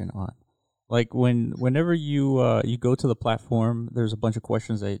prediction on? Like whenever you go to the platform, there's a bunch of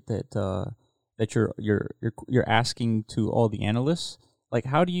questions that you're asking to all the analysts. Like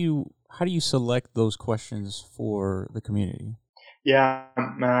how do you select those questions for the community? Yeah,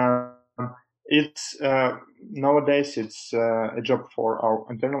 it's nowadays it's a job for our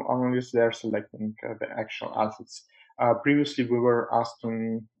internal analysts. They're selecting the actual assets. Previously, we were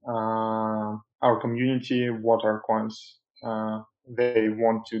asking our community what are coins they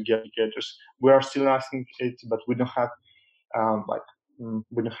want to get indicators. We are still asking it, but we don't have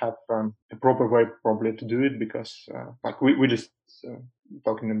we don't have a proper way probably to do it, because we just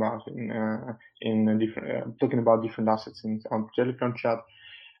talking about in different talking about different assets on Telegram chat.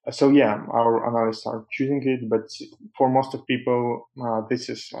 So yeah, our analysts are choosing it, but for most of people, this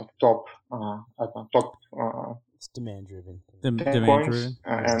is like top. It's demand driven. 10 coins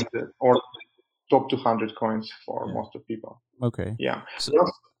and or top 200 coins for most of people. Okay. Yeah. So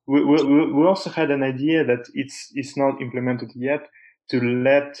we also had an idea that it's not implemented yet, to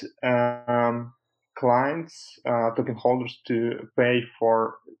let clients, token holders, to pay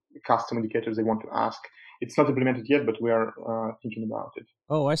for custom indicators they want to ask. It's not implemented yet, but we are thinking about it.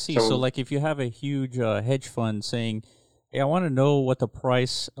 Oh, I see. So like if you have a huge hedge fund saying, hey, I want to know what the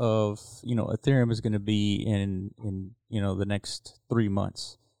price of, Ethereum is going to be in the next 3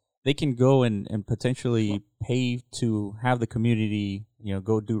 months, they can go and potentially pay to have the community,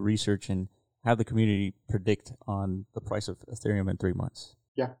 go do research and have the community predict on the price of Ethereum in 3 months.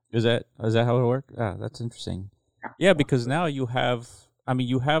 Yeah. Is that how it works? Ah, that's interesting. Yeah, because now you have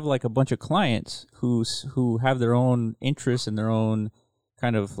like a bunch of clients who have their own interests and their own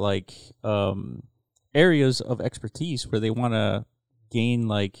kind of like areas of expertise where they want to gain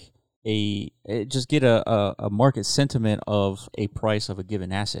like just get a market sentiment of a price of a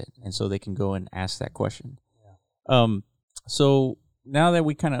given asset, and so they can go and ask that question. Yeah. So now that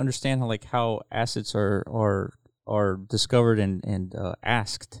we kind of understand how assets are discovered and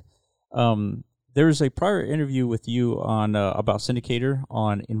asked, there's a prior interview with you on about Cindicator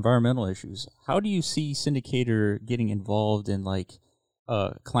on environmental issues. How do you see Cindicator getting involved in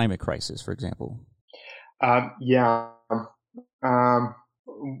climate crisis, for example?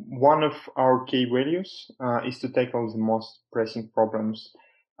 One of our key values is to tackle the most pressing problems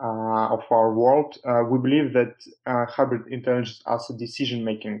of our world. We believe that hybrid intelligence as a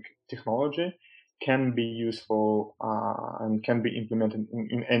decision-making technology can be useful and can be implemented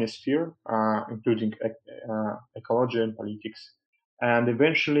in any sphere, including ecology and politics. And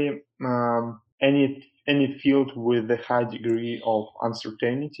eventually, any field with a high degree of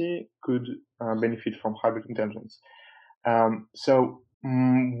uncertainty could benefit from hybrid intelligence.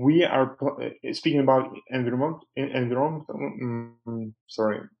 We are speaking about ecology.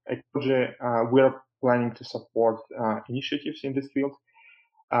 We are planning to support initiatives in this field,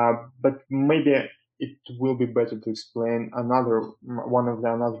 but maybe it will be better to explain another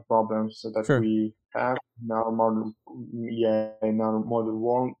problems that Sure. we have in our modern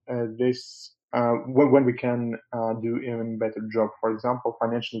world. When we can do even better job. For example,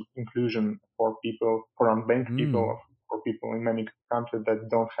 financial inclusion for people, for unbanked people, for people in many countries that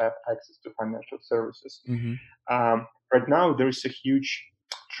don't have access to financial services. Mm-hmm. Right now, there is a huge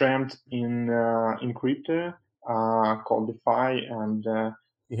trend in crypto called DeFi, and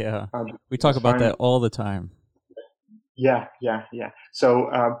Yeah, we talk about that all the time. Yeah. So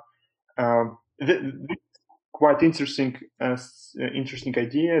quite interesting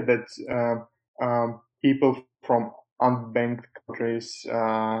idea that people from unbanked countries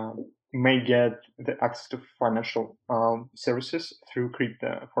may get the access to financial services through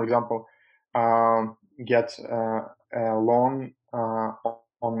crypto. For example, get a loan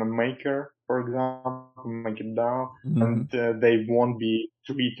on a maker, for example, make it down, and they won't be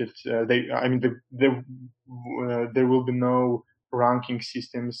treated. There will be no ranking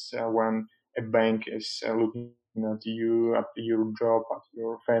systems when a bank is looking at you, at your job, at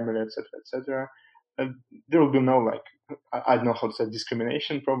your family, etc., etc. There will be no I don't know how to say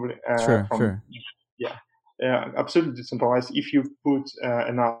discrimination, probably Sure. Yeah, absolutely decentralized. If you put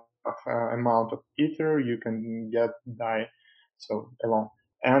enough amount of ether, you can get DAI so along.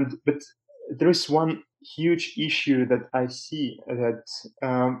 But there is one huge issue that I see, that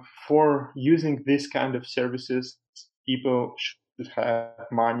for using this kind of services, people should have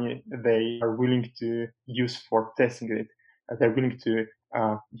money they are willing to use for testing it. They're willing to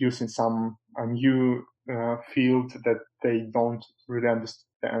use in some new field that they don't really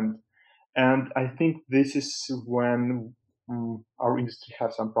understand. And I think this is when our industry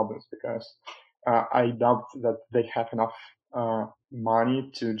has some problems, because I doubt that they have enough money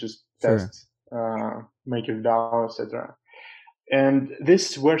to just test, make it down, etc. And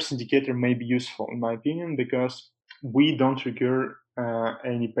this is where Cindicator may be useful, in my opinion, because we don't require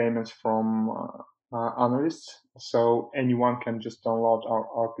any payments from analysts. So anyone can just download our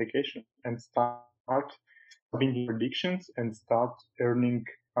application and start making predictions and start earning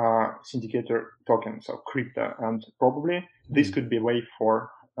Cindicator tokens, so crypto. And probably this could be a way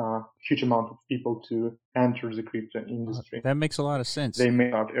for a huge amount of people to enter the crypto industry. That makes a lot of sense. They may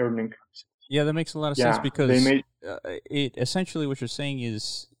start earning. Yeah, that makes a lot of sense, because it essentially, what you're saying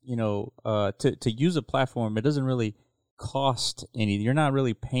is, to use a platform, it doesn't really cost anything. You're not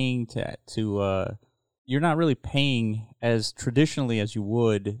really paying you're not really paying as traditionally as you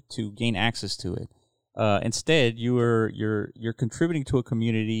would to gain access to it. Instead, you're contributing to a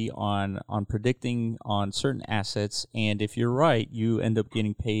community on predicting on certain assets, and if you're right, you end up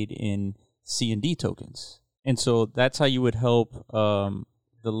getting paid in C&D tokens. And so that's how you would help the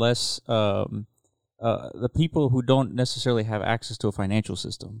people who don't necessarily have access to a financial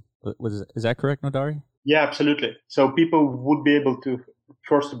system. Is that correct, Nodari? Yeah, absolutely. So people would be able to,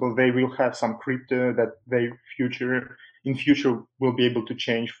 first of all, they will have some crypto that they in future will be able to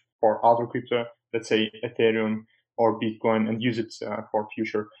change for other crypto, let's say Ethereum or Bitcoin, and use it for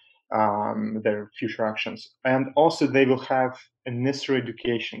their future actions. And also they will have a necessary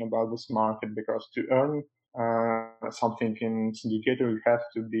education about this market, because to earn something in Cindicator, you have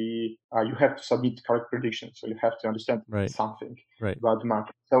to submit correct predictions. So you have to understand something about the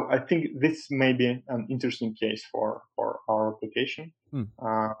market. So I think this may be an interesting case for our application.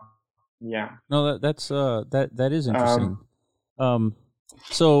 Yeah. No, that is interesting.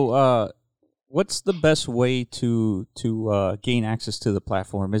 So what's the best way to gain access to the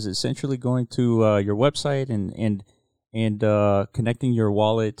platform? Is it essentially going to your website and connecting your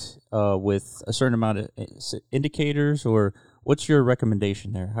wallet with a certain amount of indicators, or what's your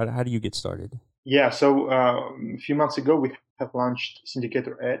recommendation there? How do you get started? Yeah, so a few months ago we have launched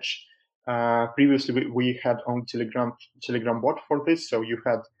Cindicator Edge. Previously we had only Telegram bot for this, so you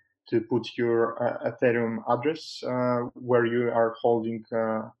had to put your Ethereum address where you are holding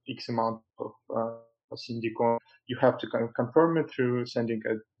X amount of Cindicoin. You have to confirm it through sending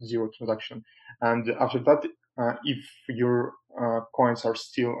a 0 transaction, and after that, if your coins are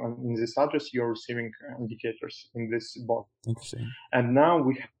still in this address, you're receiving indicators in this bot. Interesting. And now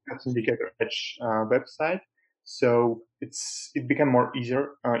we have Cindicator Edge website, So it became more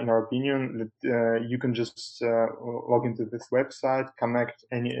easier, in our opinion, that you can just log into this website, connect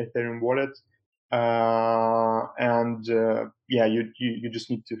any Ethereum wallet, and yeah, you just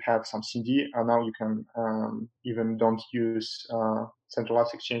need to have some CD. And now you can even don't use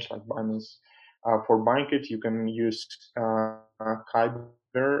centralized exchange like Binance for buying it. You can use Kyber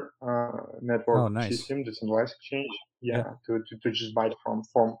network nice. system, decentralized exchange, to just buy it from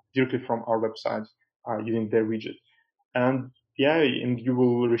directly from our website using their widget. And yeah, and you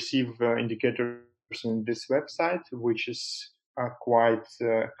will receive indicators in this website, which is quite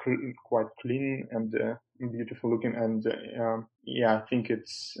clean and beautiful looking. And yeah, I think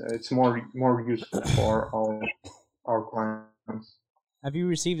it's more useful for our clients. Have you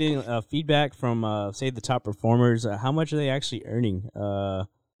received any feedback from, say, the top performers? How much are they actually earning?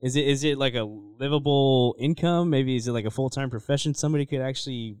 Is it like a livable income? Maybe is it like a full-time profession somebody could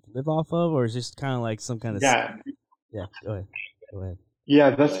actually live off of, or is this kind of like some kind of yeah? Go ahead.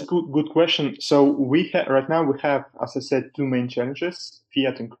 Yeah, that's a good question. So right now we have, as I said, two main challenges: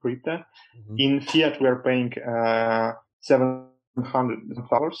 fiat and crypto. Mm-hmm. In fiat, we are paying $700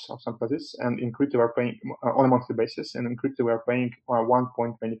 or something like this, and in crypto we are paying on a monthly basis. And in crypto we are paying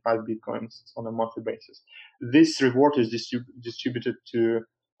 1.25 bitcoins on a monthly basis. This reward is distributed to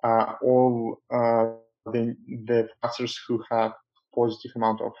all the users who have positive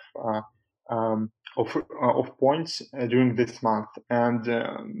amount of points during this month, and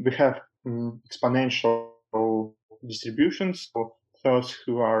we have exponential distributions. So those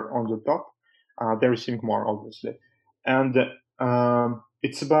who are on the top, they're receiving more, obviously. And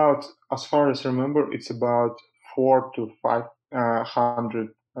it's about, as far as I remember, it's about $400 to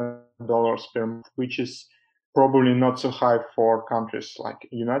 $500 per month, which is probably not so high for countries like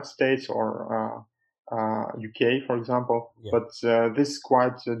United States or UK, for example. Yeah. But this is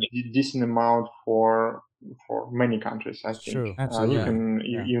quite a decent amount for many countries, I think. True. Absolutely. You can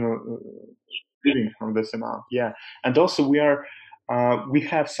living from this amount. Yeah, and also we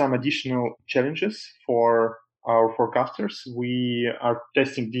have some additional challenges for our forecasters. We are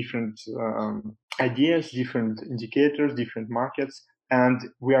testing different ideas, different indicators, different markets, and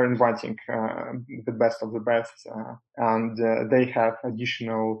we are inviting the best of the best, and they have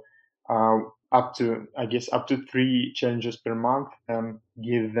additional up to 3 challenges per month, and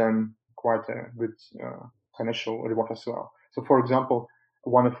give them quite a good financial reward as well. So, for example,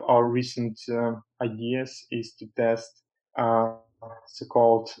 one of our recent ideas is to test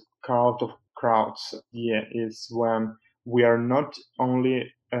so-called crowd of crowds. Idea is when we are not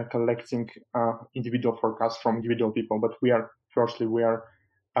only collecting individual forecasts from individual people, but we are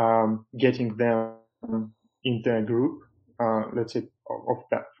getting them into a group, let's say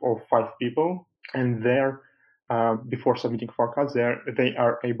of 5 people, and there before submitting forecasts, they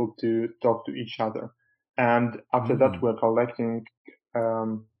are able to talk to each other. And after that, we're collecting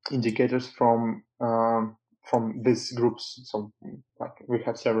indicators from these groups. So, like, we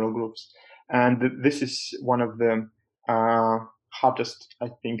have several groups, and this is one of the hottest, I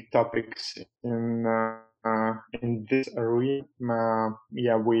think, topics in this area.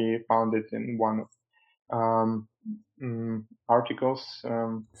 Yeah, we found it in one of articles,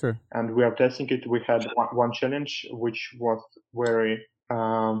 Sure. and we are testing it. We had one challenge which was very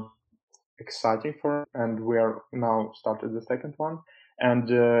exciting for us, and we are now started the second one. And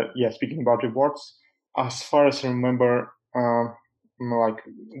yeah, speaking about rewards, as far as I remember, like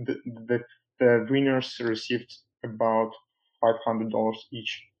the winners received about $500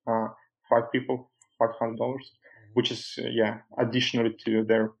 each. 5 people, $500, which is additionally to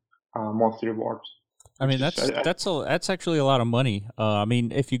their monthly reward. I mean, that's actually a lot of money. I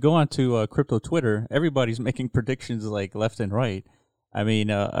mean, if you go onto crypto Twitter, everybody's making predictions like left and right. I mean,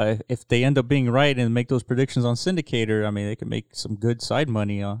 if they end up being right and make those predictions on Cindicator, I mean, they can make some good side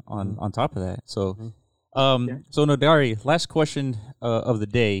money on top of that. So, so Nodari, last question of the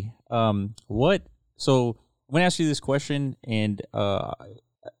day. So I'm going to ask you this question, and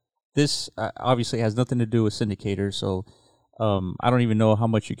this obviously has nothing to do with Cindicator. So, I don't even know how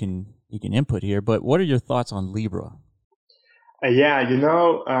much you can input here, but what are your thoughts on Libra? Yeah,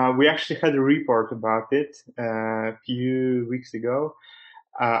 we actually had a report about it a few weeks ago.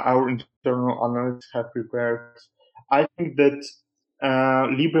 Our internal analysts have prepared. I think that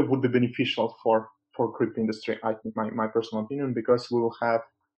Libra would be beneficial for crypto industry. I think my personal opinion, because we will have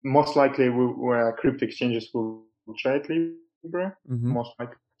most likely crypto exchanges will trade Libra, most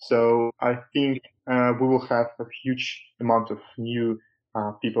likely. So I think we will have a huge amount of new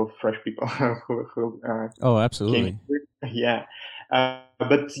fresh people who oh, absolutely. Yeah,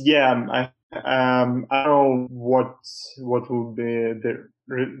 but yeah, I don't know what will be the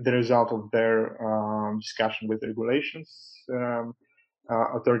the result of their discussion with regulations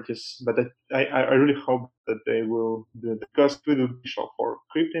authorities. But I really hope that they will do it, because it will be beneficial for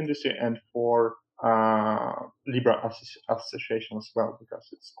crypto industry and for Libra association as well, because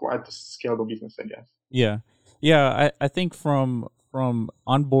it's quite a scalable business, I guess. Yeah. I think from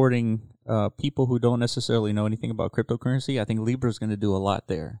onboarding people who don't necessarily know anything about cryptocurrency, I think Libra is going to do a lot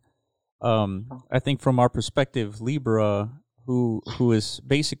there. I think from our perspective, Libra, who is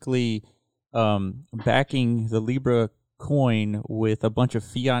basically backing the Libra coin with a bunch of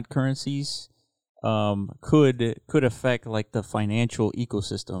fiat currencies, could affect like the financial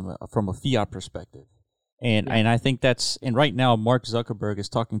ecosystem from a fiat perspective. And I think and right now Mark Zuckerberg is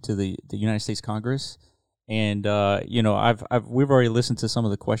talking to the United States Congress, and we've already listened to some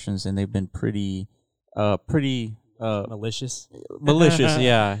of the questions, and they've been pretty malicious.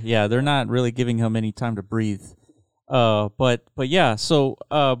 Yeah, they're not really giving him any time to breathe. But yeah. So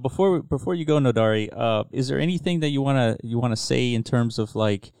before you go, Nodari, is there anything that you wanna say in terms of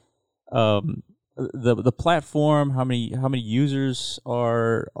like the platform? How many users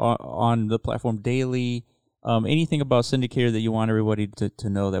are on the platform daily? Anything about Cindicator that you want everybody to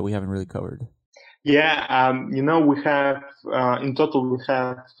know that we haven't really covered? Yeah, we have in total we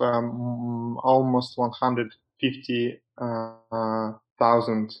have almost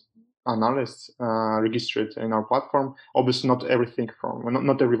 150,000 analysts registered in our platform. Obviously, not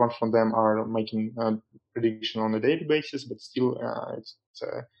everyone from them are making prediction on a daily basis, but still, it's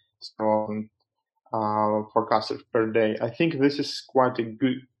around forecasters per day. I think this is quite a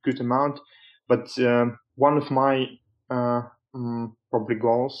good amount. But one of my probably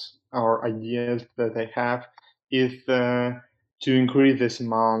goals or ideas that I have is to increase this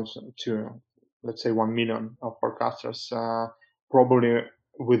amount to, let's say, 1 million of forecasters, probably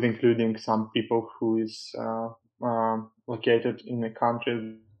with including some people who is located in a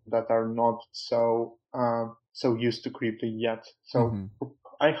country that are not so used to crypto yet. So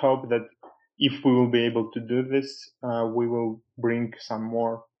I hope that if we will be able to do this, we will bring some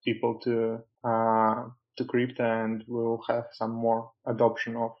more people to crypto, and we will have some more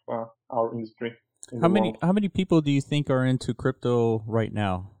adoption of our industry. How many people do you think are into crypto right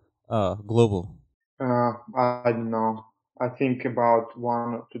now, global? I don't know. I think about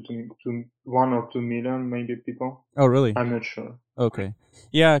 1 or 2 million, maybe, people. Oh, really? I'm not sure. Okay.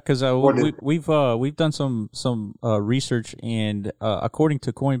 Yeah, because we've done some research, and according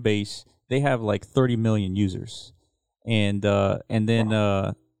to Coinbase, they have like 30 million users, and then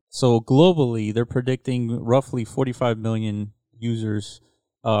Wow. So globally, they're predicting roughly 45 million users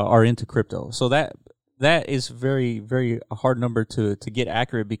are into crypto. So that is very, very a hard number to get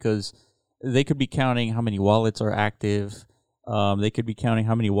accurate, because they could be counting how many wallets are active. They could be counting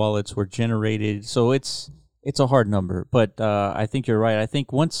how many wallets were generated. So it's a hard number. But I think you're right. I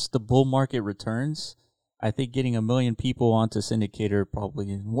think once the bull market returns, I think getting 1 million people onto Cindicator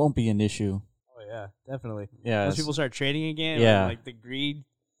probably won't be an issue. Oh yeah, definitely. Yeah, once people start trading again, yeah, like the greed.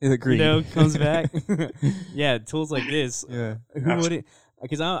 The greed, comes back. Yeah, tools like this. Yeah, who wouldn't?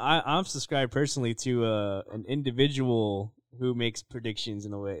 Because I'm subscribed personally to an individual who makes predictions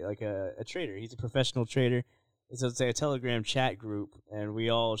in a way, like a trader. He's a professional trader. So it's like a Telegram chat group, and we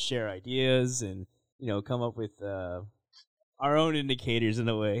all share ideas and come up with our own indicators in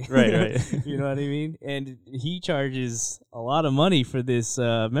a way. Right. You know what I mean? And he charges a lot of money for this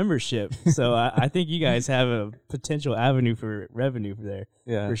membership. So I think you guys have a potential avenue for revenue there,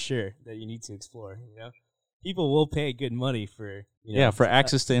 for sure, that you need to explore. People will pay good money for for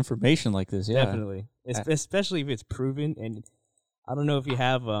access to information like this. Yeah, definitely, especially if it's proven. And I don't know if you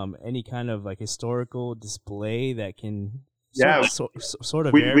have any kind of like historical display that can sort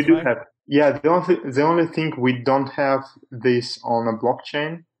of verify. We do have. Yeah, the only thing, we don't have this on a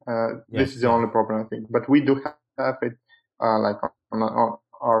blockchain. This is the only problem, I think. But we do have it like on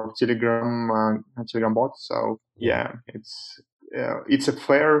our Telegram bot. So yeah, it's a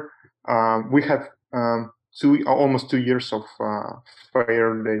fair. We have almost 2 years of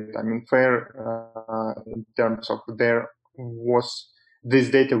fair data. I mean, fair in terms of this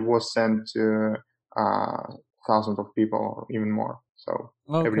data was sent to thousands of people or even more. So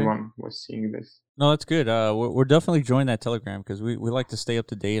everyone was seeing this. No, that's good. We're definitely joining that Telegram, because we like to stay up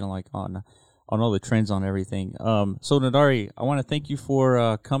to date on all the trends on everything. So Nodari, I want to thank you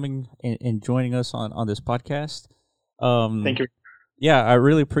for coming and joining us on this podcast. Thank you. Yeah, I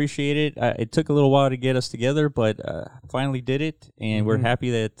really appreciate it. It took a little while to get us together, but finally did it, and we're happy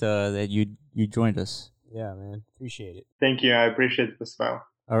that you joined us. Yeah, man, appreciate it. Thank you. I appreciate it as well.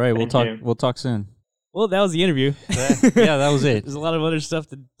 All right, we'll talk soon. Well, that was the interview. Yeah, that was it. There's a lot of other stuff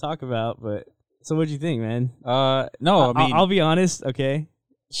to talk about, but so what'd you think, man? No, I mean, I'll be honest, okay?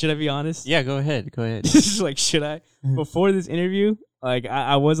 Should I be honest? Yeah, go ahead. Go ahead. Like, should I? Before this interview, like,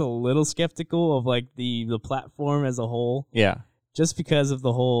 I was a little skeptical of, like, the platform as a whole. Yeah. Just because of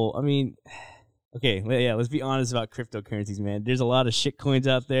the whole, I mean, okay, yeah, let's be honest about cryptocurrencies, man. There's a lot of shit coins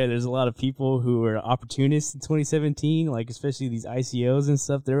out there. There's a lot of people who were opportunists in 2017, like, especially these ICOs and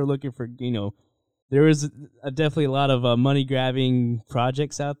stuff. They were looking for, there was definitely a lot of money-grabbing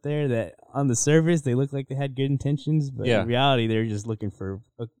projects out there that on the surface, they looked like they had good intentions, but in reality, they're just looking for,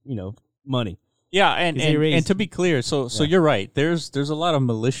 money. Yeah, and to be clear, so you're right. There's a lot of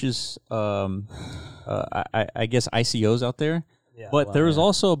malicious, I guess, ICOs out there, but there was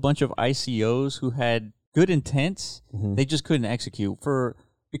also a bunch of ICOs who had good intents. Mm-hmm. They just couldn't execute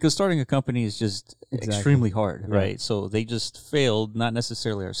because starting a company is just extremely hard, right? So they just failed, not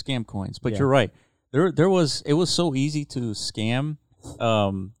necessarily our scam coins, but you're right. It was so easy to scam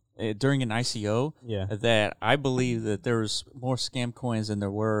during an ICO that I believe that there was more scam coins than there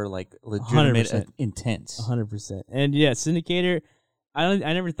were like legitimate intents. 100%. And Cindicator, I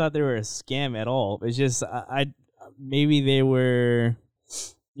never thought they were a scam at all. It's just maybe they were,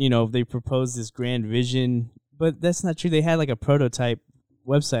 they proposed this grand vision, but that's not true. They had like a prototype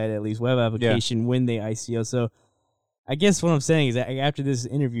website, at least web application, when they ICO. So I guess what I'm saying is that after this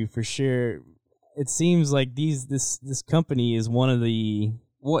interview, for sure, it seems like this company is one of the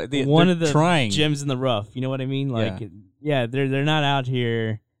gems in the rough. You know what I mean? Like, they're not out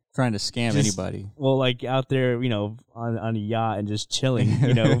here trying to scam anybody. Well, like out there, on a yacht and just chilling,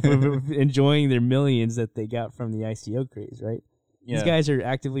 enjoying their millions that they got from the ICO craze, right? Yeah. These guys are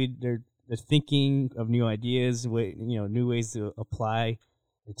actively they're thinking of new ideas, new ways to apply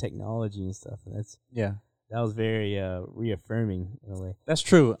the technology and stuff. And that was very reaffirming in a way. That's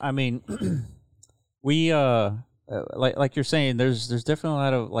true. I mean, we like you're saying, there's definitely a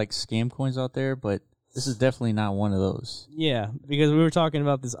lot of like scam coins out there, but this is definitely not one of those. Yeah, because we were talking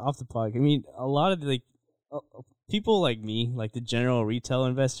about this off the pod. I mean, a lot of people like me, like the general retail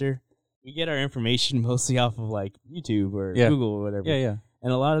investor, we get our information mostly off of like YouTube or Google or whatever. Yeah.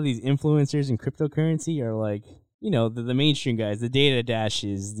 And a lot of these influencers in cryptocurrency are like, the mainstream guys, the Data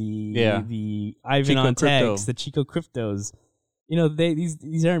Dashes, the Ivan Chico on Crypto. Text, the Chico Cryptos.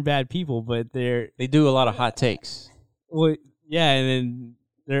 These aren't bad people, but they do a lot of hot takes. Well, yeah, and then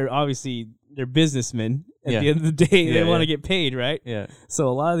they're businessmen. At the end of the day, they want to get paid, right? Yeah. So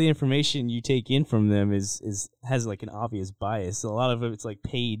a lot of the information you take in from them has like an obvious bias. So a lot of it's like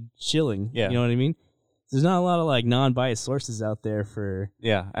paid shilling. Yeah. You know what I mean? There's not a lot of like non-biased sources out there for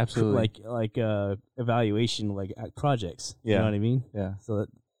absolutely like evaluation like projects. Yeah. You know what I mean? Yeah. So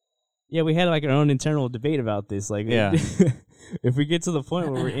we had like our own internal debate about this. Like, if we get to the point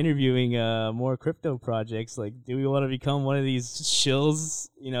where we're interviewing more crypto projects, like, do we want to become one of these shills?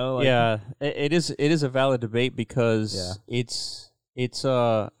 It is a valid debate because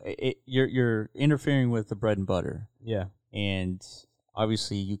you're interfering with the bread and butter. Yeah, and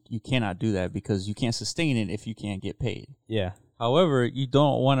obviously you cannot do that because you can't sustain it if you can't get paid. Yeah. However, you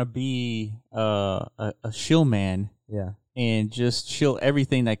don't want to be a shill man. Yeah. And just shill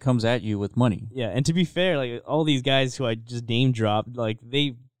everything that comes at you with money. Yeah, and to be fair, like all these guys who I just name dropped, like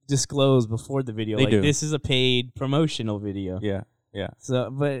they disclose before the video, this is a paid promotional video. Yeah. So,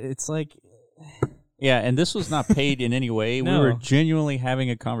 but it's like, and this was not paid in any way. No. We were genuinely having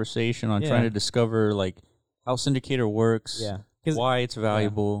a conversation on trying to discover like how Cindicator works. Yeah. Why it's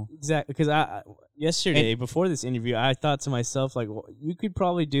valuable. Yeah, exactly. Because yesterday before this interview, I thought to myself, like, well, you could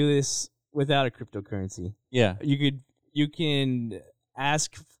probably do this without a cryptocurrency. Yeah. You can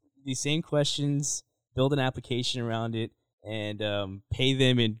ask the same questions, build an application around it, and pay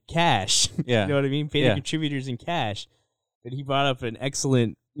them in cash. Yeah. You know what I mean? Pay the contributors in cash. But he brought up an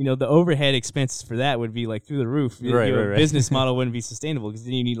excellent, the overhead expenses for that would be like through the roof. Right. Business model wouldn't be sustainable because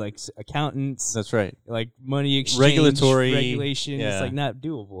then you need like accountants. That's right. Like money exchange, regulation. Yeah. It's like not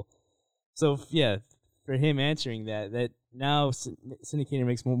doable. So for him answering that now Cindicator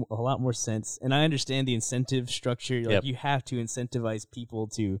makes a lot more sense, and I understand the incentive structure. Like you have to incentivize people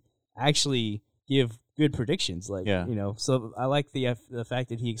to actually give good predictions. Like so I like the fact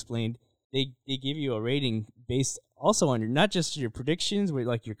that he explained they give you a rating based also on not just your predictions, but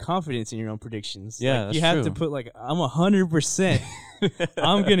like your confidence in your own predictions. Yeah, like, you have to put like I'm 100%.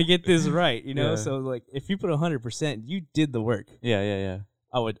 I'm gonna get this right. So like if you put 100%, you did the work. Yeah.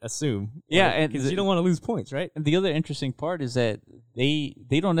 I would assume. Yeah, and because you don't want to lose points, right? And the other interesting part is that they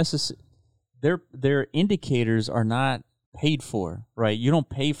don't necessarily their indicators are not paid for, right? You don't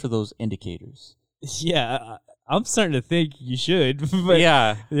pay for those indicators. Yeah, I'm starting to think you should. But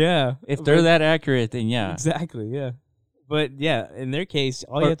yeah. Yeah. If they're that accurate, then yeah. Exactly, yeah. But yeah, in their case,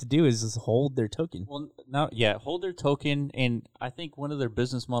 all you have to do is just hold their token. Well, now, yeah, hold their token, and I think one of their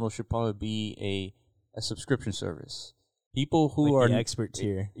business models should probably be a subscription service. People who like are the expert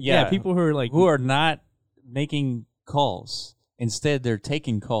tier. Yeah, people who are like who are not making calls. Instead, they're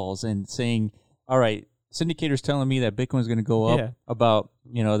taking calls and saying, "All right, Cindicator's telling me that Bitcoin's going to go up about,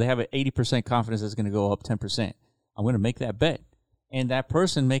 they have an 80% confidence it's going to go up 10%. I'm going to make that bet." And that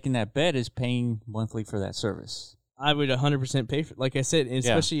person making that bet is paying monthly for that service. I would 100% pay for, like I said,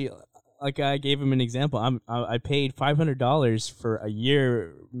 especially like I gave him an example. I paid $500 for a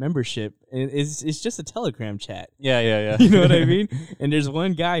year membership. And it's just a Telegram chat. Yeah. You know what I mean? And there's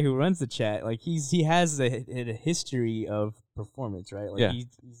one guy who runs the chat. Like he has a history of performance, right? Like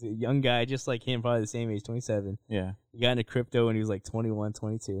he's a young guy, just like him, probably the same age, 27. Yeah. He got into crypto when he was like 21,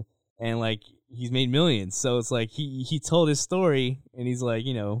 22. And like he's made millions. So it's like he told his story, and he's like,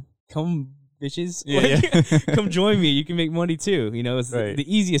 come bitches, come join me. You can make money too. It's the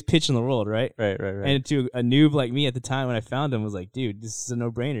easiest pitch in the world, right? Right. And to a noob like me at the time when I found him, was like, dude, this is a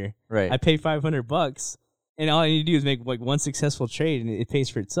no-brainer. Right. I pay $500, and all I need to do is make like one successful trade, and it pays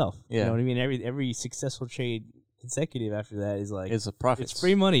for itself. Yeah. You know what I mean? Every successful trade consecutive after that is like it's a profit. It's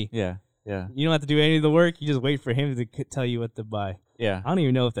free money. Yeah. You don't have to do any of the work. You just wait for him to tell you what to buy. Yeah. I don't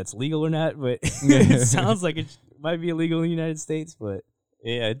even know if that's legal or not, but it sounds like it might be illegal in the United States, but.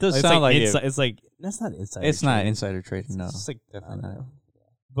 Yeah, it does sound like it's like that's not insider. It's not insider trading. No, it's like, definitely not.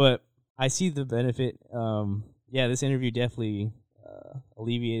 But I see the benefit. This interview definitely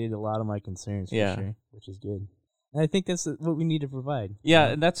alleviated a lot of my concerns. For sure, which is good. And I think that's what we need to provide. Yeah,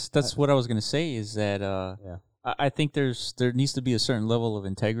 and that's what I was gonna say is that I think there needs to be a certain level of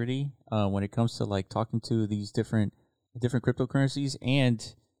integrity when it comes to like talking to these different cryptocurrencies,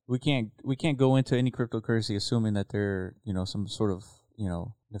 and we can't go into any cryptocurrency assuming that they're some sort of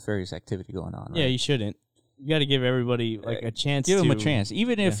nefarious activity going on. Right? Yeah, you shouldn't. You got to give everybody like a chance. Give them a chance,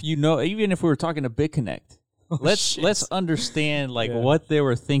 even if even if we were talking to BitConnect, let's understand like what they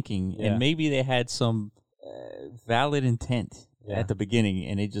were thinking, and maybe they had some valid intent at the beginning,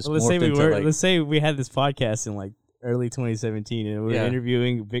 and it just let's say we had this podcast in like early 2017, and we were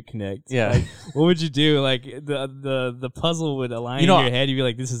interviewing BitConnect. Yeah, like, what would you do? Like the puzzle would align in your head. You'd be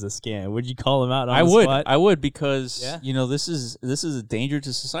like, "This is a scam." Would you call them out on the spot? I would, because this is a danger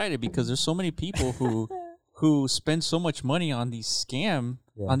to society, because there's so many people who spend so much money on these scams.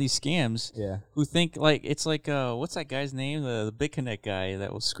 Who think like it's like what's that guy's name? The BitConnect guy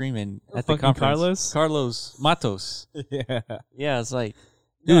that was screaming at the conference. Carlos Matos. Yeah, it's like.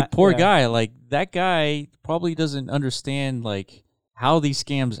 Dude, poor guy. Like, that guy probably doesn't understand, like, how these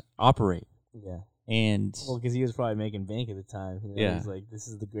scams operate. Yeah. And... Well, because he was probably making bank at the time. He's like, this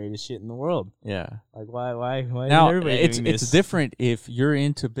is the greatest shit in the world. Yeah. Like, why now, is everybody doing this? It's different if you're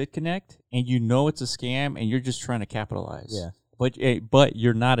into BitConnect and you know it's a scam and you're just trying to capitalize. Yeah. But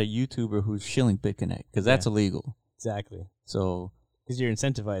you're not a YouTuber who's shilling BitConnect, because that's illegal. Exactly. So... Because you're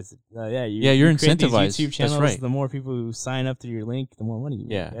incentivized. You're incentivized. These YouTube channels, that's right. The more people who sign up to your link, the more money you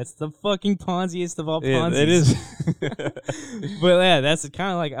make. Yeah. That's the fucking Ponziest of all Ponzi's. It is. But yeah, that's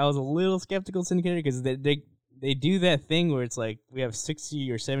kind of like, I was a little skeptical Cindicator, because they do that thing where it's like we have 60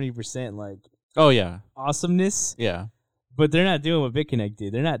 or 70% like awesomeness. Yeah. But they're not doing what BitConnect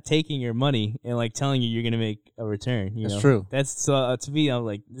did. They're not taking your money and like telling you're going to make a return. That's true. That's to me, I'm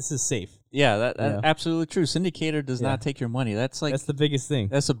like, this is safe. Yeah, that's absolutely true. Syndicator does not take your money. That's the biggest thing.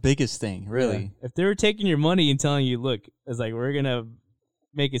 That's the biggest thing, really. Yeah. If they were taking your money and telling you, look, it's like, we're gonna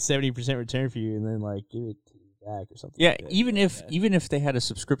make a 70% return for you, and then like give it back or something. Yeah, like that. even if they had a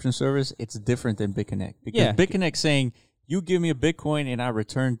subscription service, it's different than BitConnect, because BitConnect saying, you give me a Bitcoin and I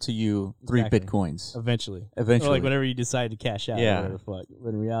return to you 3 Bitcoins. Eventually. Or like whenever you decide to cash out. Yeah. Whatever the fuck. But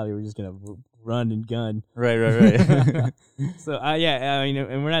in reality, we're just going to run and gun. Right. So,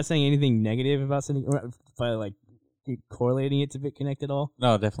 and we're not saying anything negative about Cindicator, but like correlating it to BitConnect at all.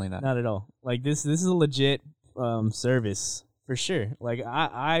 No, definitely not. Not at all. Like this is a legit service for sure. Like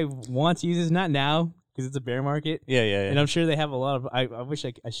I want to use this, not now, because it's a bear market. Yeah. And I'm sure they have a lot of... I wish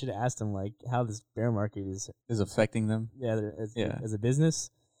I should have asked them, like, how this bear market is affecting them. Yeah, as a business.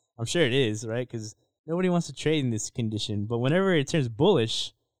 I'm sure it is, right? Because nobody wants to trade in this condition. But whenever it turns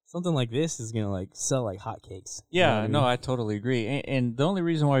bullish, something like this is going to, like, sell like hotcakes. Yeah, no, I totally agree. And the only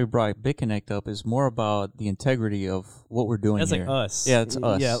reason why we brought BitConnect up is more about the integrity of what we're doing That's here. like us. Yeah, it's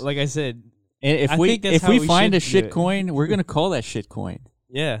us. Yeah, like I said... And if we find a shit coin, we're going to call that shit coin.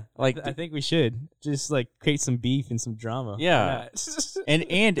 Yeah, like I think we should just like create some beef and some drama. Yeah,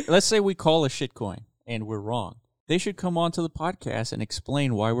 and let's say we call a shitcoin and we're wrong. They should come on to the podcast and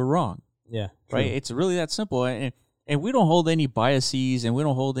explain why we're wrong. Yeah, right. It's really that simple. And And we don't hold any biases, and we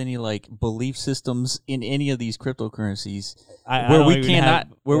don't hold any like belief systems in any of these cryptocurrencies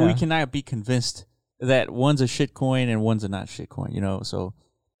where we cannot be convinced that one's a shit coin and one's a not shit coin. You know, so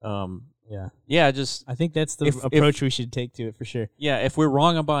just I think that's the approach we should take to it for sure. Yeah, if we're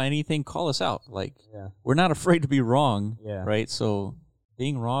wrong about anything, call us out. Like, we're not afraid to be wrong. Yeah. Right. So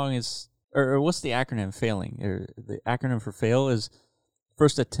being wrong is, or what's the acronym? Failing, or the acronym for fail is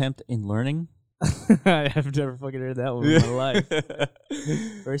first attempt in learning. I have never fucking heard that one in my life.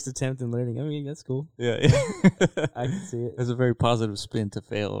 First attempt in learning. I mean, that's cool. Yeah. I can see it. It's a very positive spin to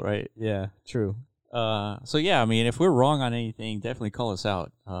fail, right? Yeah, true. So yeah, I mean, if we're wrong on anything, definitely call us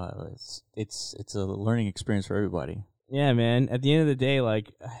out. It's a learning experience for everybody. Yeah, man. At the end of the day,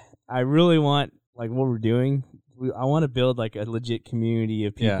 like, I really want, like, what we're doing. I want to build like a legit community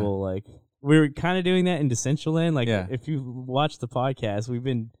of people. Like, we're kind of doing that in Decentraland. Like, if you watch the podcast, we've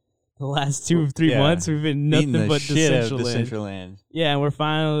been. The last 2 or 3 months, we've been nothing but Decentraland. Yeah, and we're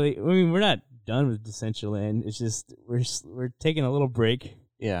finally. I mean, we're not done with Decentraland. It's just we're taking a little break.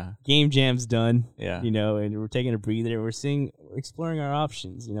 Yeah, Game Jam's done. Yeah, you know, and we're taking a breather. We're exploring our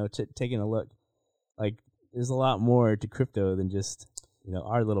options. You know, taking a look. Like, there's a lot more to crypto than just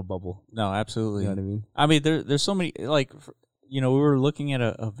our little bubble. No, absolutely. You know what I mean? I mean, there's so many. Like, we were looking at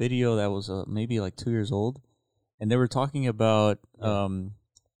a video that was maybe like 2 years old, and they were talking about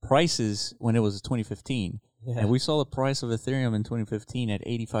prices when it was 2015, and we saw the price of Ethereum in 2015 at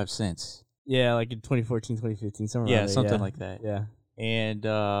 85 cents. Yeah, like in 2014, 2015, something like that. Yeah, and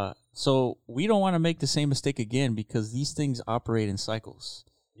so we don't want to make the same mistake again because these things operate in cycles.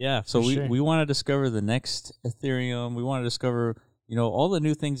 Yeah, so we want to discover the next Ethereum. We want to discover all the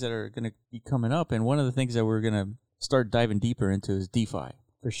new things that are going to be coming up, and one of the things that we're going to start diving deeper into is DeFi.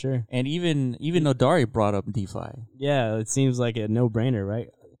 For sure. And even Nodari brought up DeFi. Yeah, it seems like a no-brainer, right?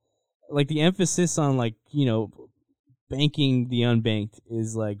 Like, the emphasis on, like, banking the unbanked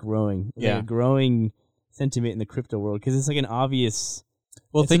is, like, growing. Like a growing sentiment in the crypto world because it's, like, an obvious...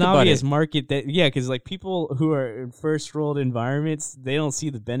 Well, it's an obvious market that... Yeah, because, like, people who are in first-world environments, they don't see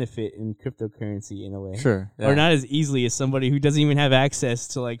the benefit in cryptocurrency in a way. Sure. Yeah. Or not as easily as somebody who doesn't even have access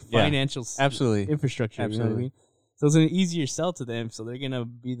to, like, financial infrastructure. Absolutely. You know what I mean? So it's an easier sell to them, so they're going to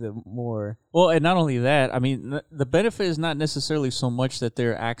be the more... Well, and not only that, I mean, the benefit is not necessarily so much that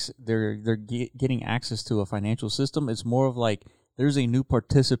they're getting access to a financial system. It's more of like there's a new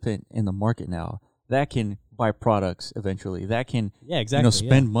participant in the market now that can buy products eventually, that can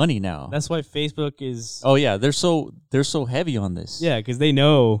spend money now. That's why Facebook is... Oh, yeah, they're so heavy on this. Yeah, because they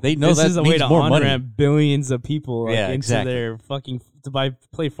know this is a way to on-ramp billions of people into their fucking... to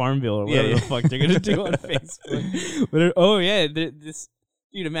play Farmville or whatever the fuck they're gonna do on Facebook. But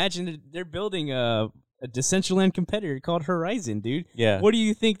dude, imagine they're building a Decentraland competitor called Horizon, dude. Yeah. What do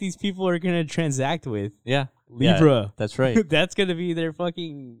you think these people are gonna transact with? Yeah. Libra. Yeah, that's right. That's gonna be their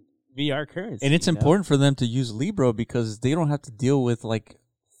fucking VR currency. And it's important for them to use Libra because they don't have to deal with like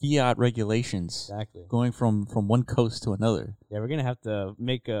fiat regulations. Exactly. Going from one coast to another. Yeah, we're gonna have to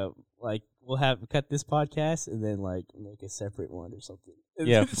make we'll cut this podcast and then like make a separate one or something.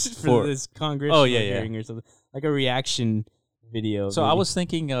 Yeah, for this congressional hearing or something, like a reaction video. So I was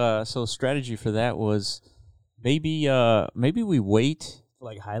thinking, strategy for that was maybe we wait for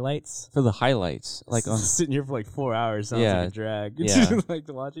like highlights. For the highlights, like on sitting here for like 4 hours sounds like a drag. Yeah, like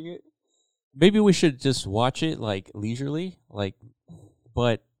watching it. Maybe we should just watch it like leisurely, like,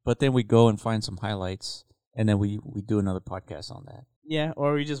 but then we go and find some highlights, and then we do another podcast on that. Yeah,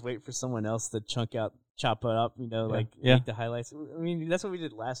 or we just wait for someone else to chop it up, make the highlights. I mean, that's what we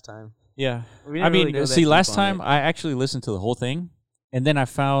did last time. Yeah. I mean, see, last time I actually listened to the whole thing, and then I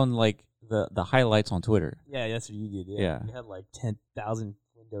found, like, the highlights on Twitter. Yeah, that's what you did. Yeah. You had, like, 10,000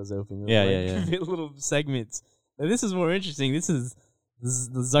 windows open. Yeah. Little segments. And this is more interesting. This is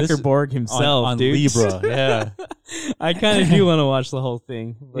the Zuckerberg himself, on dude. Libra, yeah. I kind of do want to watch the whole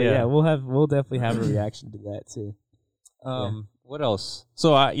thing. But we'll definitely have a reaction to that, too. What else?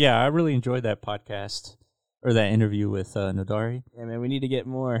 So, I really enjoyed that podcast or that interview with Nodari. Yeah, man, we need to get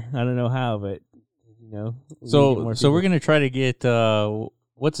more. I don't know how, but So we're gonna try to get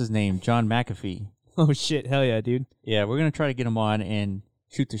what's his name, John McAfee. Oh shit! Hell yeah, dude. Yeah, we're gonna try to get him on and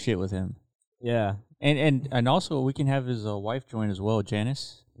shoot the shit with him. Yeah, and also we can have his wife join as well,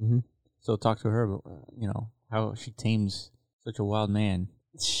 Janice. Mm-hmm. So talk to her about how she tames such a wild man.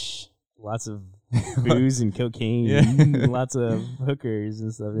 Lots of booze and cocaine, lots of hookers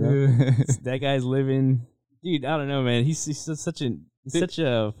and stuff. That guy's living, dude. I don't know, man. He's such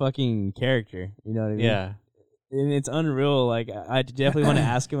a fucking character. You know what I mean? Yeah. And it's unreal. Like, I definitely want to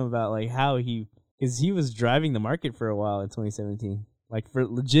ask him about like how because he was driving the market for a while in 2017. Like for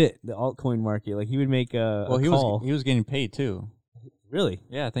legit, the altcoin market. Like he would make a call. He was getting paid too. Really?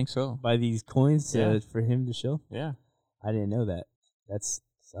 Yeah, I think so. By these coins for him to show? Yeah. I didn't know that. That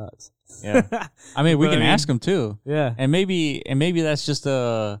sucks. Yeah. I mean, we can ask him too. Yeah. And maybe that's just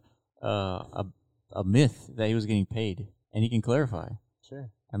a myth that he was getting paid, and he can clarify. Sure.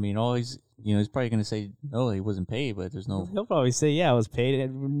 I mean, he's probably going to say no, he wasn't paid, but there's no. He'll probably say, yeah, I was paid,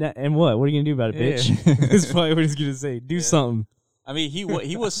 and what? What are you going to do about it, bitch? That's probably what he's going to say. Do something. I mean,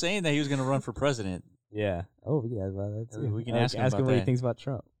 he was saying that he was going to run for president. Yeah. Oh, we can ask about that too. We can ask him about what he thinks about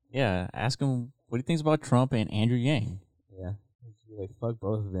Trump. Yeah, ask him what he thinks about Trump and Andrew Yang. Yeah. Like, fuck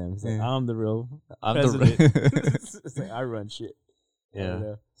both of them. It's like, I'm the real I'm president. It's like, I run shit.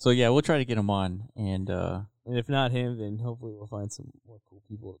 Yeah. So, yeah, we'll try to get him on. And if not him, then hopefully we'll find some more cool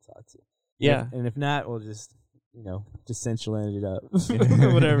people to talk to. Yeah. And if not, we'll just, central end it up.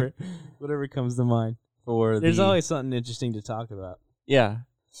 Whatever comes to mind. There's always something interesting to talk about. Yeah.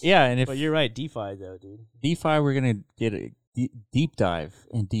 Yeah, but you're right, DeFi though, dude. DeFi, we're gonna get a deep dive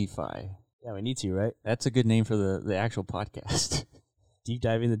in DeFi. Yeah, we need to, right? That's a good name for the actual podcast. Deep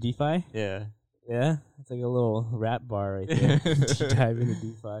dive into DeFi. Yeah. Yeah, it's like a little rap bar right there. Deep dive into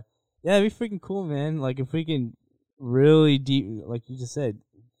DeFi. Yeah, it'd be freaking cool, man. Like if we can really deep, like you just said,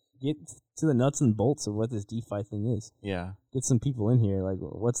 get to the nuts and bolts of what this DeFi thing is. Yeah. Get some people in here. Like,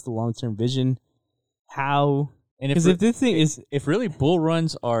 what's the long-term vision? How? Because if really bull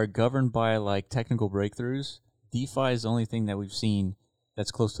runs are governed by like technical breakthroughs, DeFi is the only thing that we've seen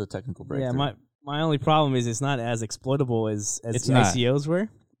that's close to a technical breakthrough. Yeah, my only problem is it's not as exploitable as the ICOs were.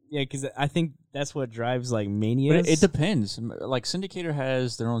 Yeah, because I think that's what drives like mania. But it depends. Like Cindicator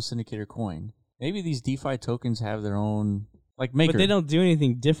has their own Cindicator coin. Maybe these DeFi tokens have their own like maker. But they don't do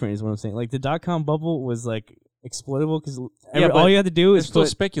anything different. Is what I'm saying. Like the .com bubble was like exploitable because all you have to do is still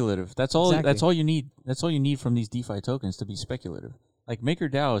speculative. That's all. Exactly. That's all you need. That's all you need from these DeFi tokens to be speculative. Like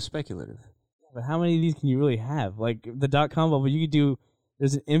MakerDAO is speculative. But how many of these can you really have? Like the .com bubble, you could do.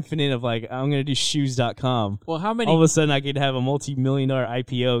 There's an infinite of like I'm gonna do shoes.com. Well, how many? All of a sudden, I could have a multi-million-dollar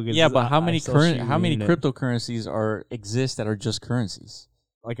IPO. Yeah, but how many cryptocurrencies exist that are just currencies?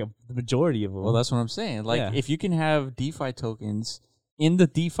 Like the majority of them. Well, that's what I'm saying. Like if you can have DeFi tokens. In the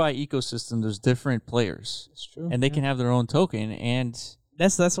DeFi ecosystem, there's different players. That's true. And they can have their own token, and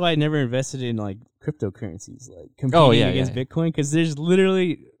that's why I never invested in like cryptocurrencies, like competing against Bitcoin, because there's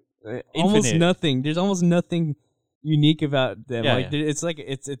literally almost nothing. There's almost nothing unique about them. It's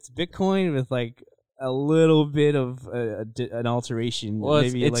Bitcoin with like a little bit of an alteration. Well,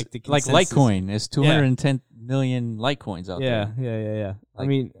 maybe it's like the like Litecoin. There's 210 million Litecoins out there. Yeah. Like, I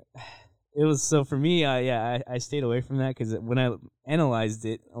mean. It was so for me. I stayed away from that because when I analyzed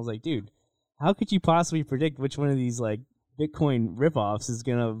it, I was like, dude, how could you possibly predict which one of these like Bitcoin ripoffs is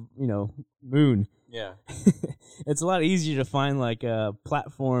gonna moon? Yeah, it's a lot easier to find like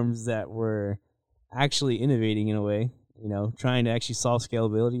platforms that were actually innovating in a way, trying to actually solve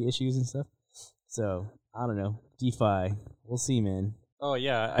scalability issues and stuff. So I don't know, DeFi. We'll see, man. Oh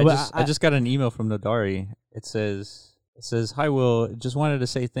yeah, I just got an email from Nodari. It says, hi, Will. Just wanted to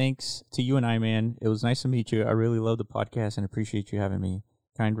say thanks to you and I, man. It was nice to meet you. I really love the podcast and appreciate you having me.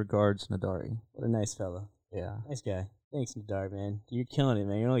 Kind regards, Nodari. What a nice fella. Yeah. Nice guy. Thanks, Nodari, man. You're killing it,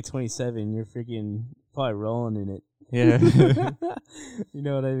 man. You're only 27. You're freaking probably rolling in it. Yeah. You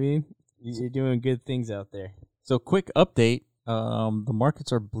know what I mean? You're doing good things out there. So, quick update. The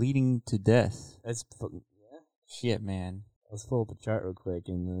markets are bleeding to death. Shit, man. Let's pull up a chart real quick,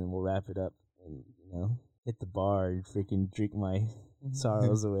 and then we'll wrap it up. And, hit the bar and freaking drink my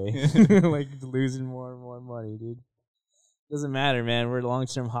sorrows away. Like losing more and more money, dude. Doesn't matter, man. We're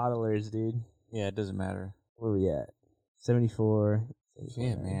long-term hodlers, dude. Yeah, it doesn't matter. Where are we at? 74.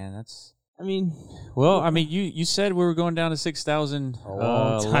 Yeah, man. That's. You said we were going down to 6,000 a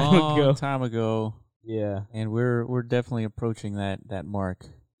long time ago. Yeah, and we're definitely approaching that mark.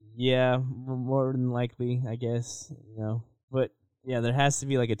 Yeah, more than likely, I guess. But. Yeah, there has to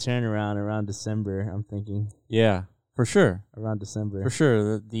be like a turnaround around December, I'm thinking. Yeah, for sure. Around December. For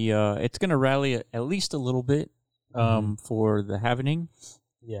sure. The it's going to rally at least a little bit for the halvening.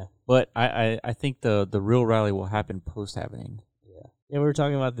 Yeah. But I think the real rally will happen post-halvening. Yeah. Yeah, we were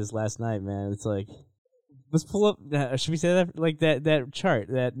talking about this last night, man. It's like, let's pull up, should we say that? Like that chart,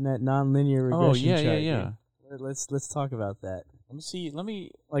 that non-linear regression chart. Yeah. Let's talk about that. Let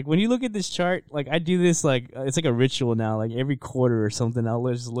me like when you look at this chart, like I do this like it's like a ritual now. Like every quarter or something, I'll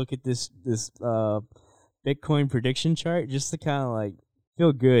just look at this Bitcoin prediction chart just to kind of like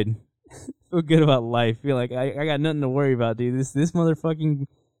feel good, feel good about life. Feel like I got nothing to worry about, dude. This motherfucking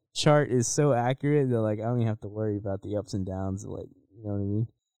chart is so accurate that like I don't even have to worry about the ups and downs. Like, you know what I mean?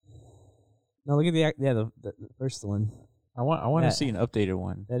 Now look at the first one. I want to see an updated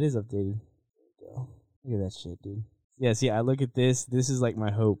one. That is updated. There we go. Look at that shit, dude. Yeah, see, I look at this. This is like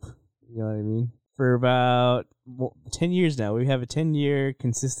my hope. You know what I mean? For about 10 years now, we have a 10-year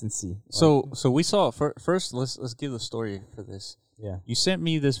consistency. So we saw first. Let's give the story for this. Yeah. You sent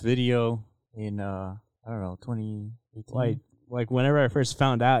me this video in I don't know 2018. Like whenever I first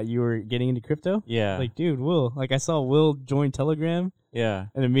found out you were getting into crypto. Yeah. Like, dude, Will. Like I saw Will join Telegram. Yeah.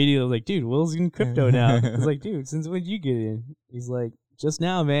 And immediately I was like, dude, Will's in crypto now. I was like, dude, since when did you get in? He's like, just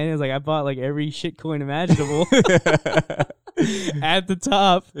now, man. It was like I bought like every shitcoin imaginable at the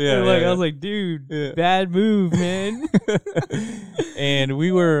top. Yeah, and like yeah. I was like, dude, bad move, man. And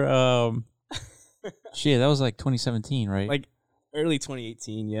we were shit, that was like 2017, right? Like early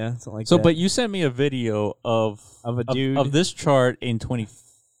 2018, yeah, something like so, that. but you sent me a video of a dude of this chart in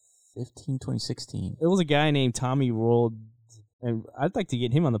 2015, 2016. It was a guy named Tommy Rolled, and I'd like to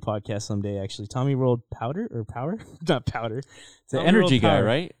get him on the podcast someday. Actually, Tommy Rolled Power, not Powder. The Tommy energy Rolled guy, Power.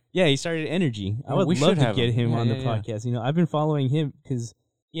 right? Yeah, he started Energy. I would we love should to have get him him. on Yeah, the yeah, podcast. You know, I've been following him because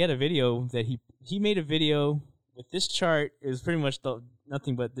he had a video that he made a video with this chart. It was pretty much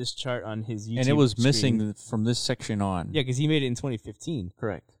nothing but this chart on his YouTube And it was screen. missing from this section on. Yeah, because he made it in 2015.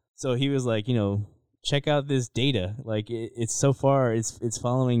 Correct. So he was like, you know, check out this data. Like it's so far, it's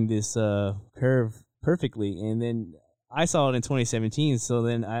following this curve perfectly. And then I saw it in 2017. So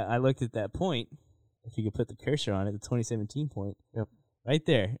then I looked at that point. If you could put the cursor on it, the 2017 point. Yep. Right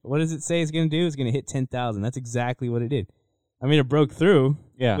there. What does it say it's going to do? It's going to hit 10,000. That's exactly what it did. I mean, it broke through.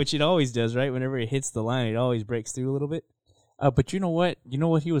 Yeah. Which it always does, right? Whenever it hits the line, it always breaks through a little bit. But you know what? You know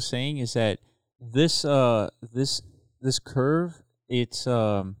what he was saying is that this this curve, it's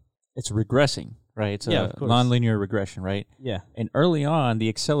regressing, right? It's Yeah, a of course. nonlinear regression, right? Yeah. And early on, the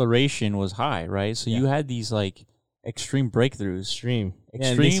acceleration was high, right? So you had these like extreme breakthroughs. Extreme. Yeah, and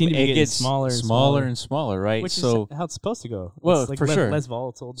Extreme. they seem to be it getting gets smaller and smaller, right? Which so is how it's supposed to go. Well, it's like for sure. less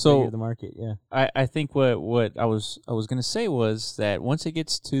volatile to So the market. Yeah. I think what I was going to say was that once it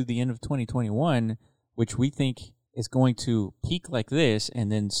gets to the end of 2021, which we think is going to peak like this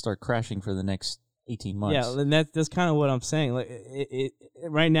and then start crashing for the next 18 months. Yeah, and that's kind of what I'm saying. Like it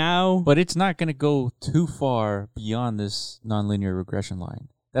right now. But it's not going to go too far beyond this nonlinear regression line.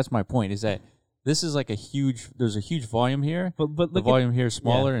 That's my point. Is that this is like there's a huge volume here. But look the volume here is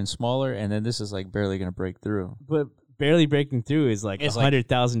smaller and smaller, and then this is like barely going to break through. But barely breaking through is like $100,000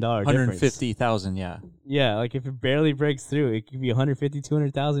 difference. 150,000, yeah. Yeah, like if it barely breaks through, it could be 150,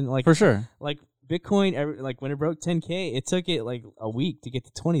 200,000. Like For sure. Like Bitcoin, like when it broke 10K, it took it like a week to get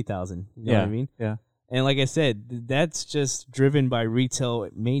to 20,000. You know what I mean? Yeah. And like I said, that's just driven by retail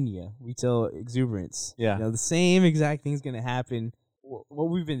mania, retail exuberance. Yeah. You know, the same exact thing is going to happen. What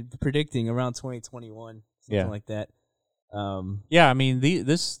we've been predicting around 2021, something like that. Yeah, I mean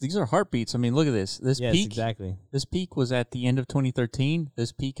these are heartbeats. I mean, look at this. This peak exactly. This peak was at the end of 2013.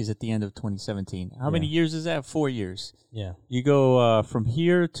 This peak is at the end of 2017. How many years is that? 4 years. Yeah. You go from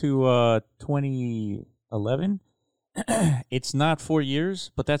here to 2011. It's not 4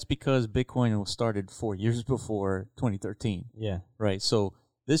 years, but that's because Bitcoin was started 4 years before 2013. Yeah. Right. So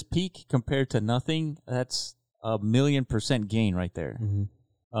this peak compared to nothing, that's 1,000,000% gain right there.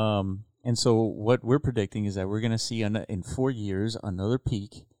 Mm-hmm. And so what we're predicting is that we're going to see in 4 years another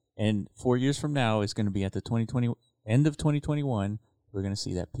peak, and 4 years from now it's going to be at the end of 2021. We're going to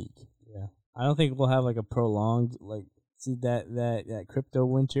see that peak. Yeah, I don't think we'll have like a prolonged See that crypto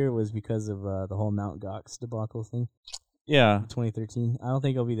winter was because of the whole Mt. Gox debacle thing. Yeah, 2013. I don't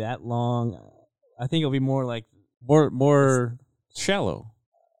think it'll be that long. I think it'll be more like more shallow.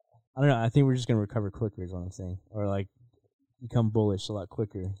 I don't know. I think we're just gonna recover quicker, is what I'm saying, or like become bullish a lot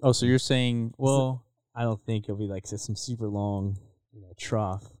quicker. Oh, so you're saying, well, I don't think it'll be like some super long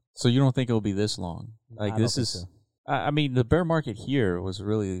trough. So you don't think it'll be this long? Like this is. So. I mean, the bear market here was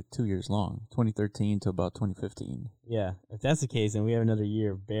really 2 years long, 2013 to about 2015. Yeah, if that's the case, then we have another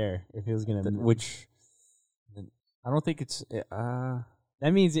year of bear. If it was gonna, which I don't think it's.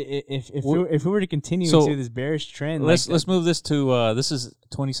 That means if we were to continue into this bearish trend, let's move this to this is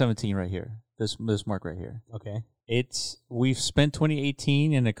 2017 right here. This mark right here. Okay. We've spent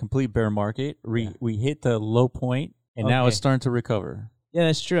 2018 in a complete bear market. We hit the low point, and now it's starting to recover. Yeah,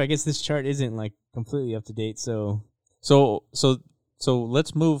 that's true. I guess this chart isn't like completely up to date, so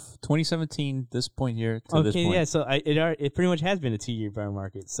let's move 2017 this point here to this point. Okay, yeah. So it pretty much has been a 2-year bear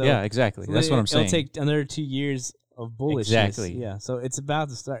market. So yeah, exactly. That's what I'm saying. It'll take another 2 years of bullishness. Exactly. Yeah. So it's about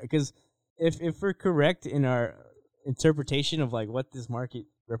to start, because if we're correct in our interpretation of like what this market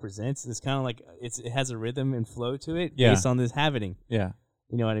represents, it's kind of like it has a rhythm and flow to it based on this happening. Yeah.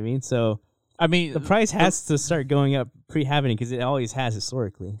 You know what I mean? So I mean, the price has to start going up pre-halving because it always has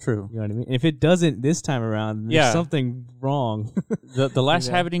historically. True. You know what I mean? If it doesn't this time around, there's something wrong. The last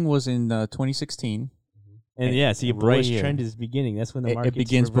halving was in 2016. And so your bullish trend is beginning. That's when the market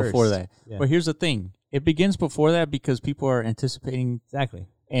begins reversed. before that. Yeah. But here's the thing. It begins before that because people are anticipating. Exactly.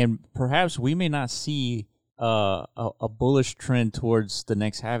 And perhaps we may not see a bullish trend towards the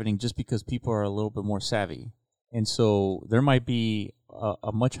next halving just because people are a little bit more savvy. And so there might be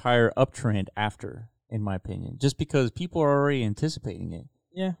a much higher uptrend after, in my opinion, just because people are already anticipating it.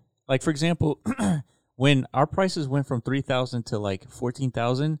 Yeah. Like, for example, when our prices went from 3,000 to like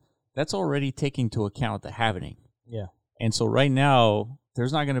 14,000, that's already taking into account the halving. Yeah. And so right now,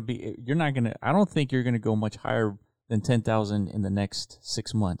 there's not going to be, I don't think you're going to go much higher than 10,000 in the next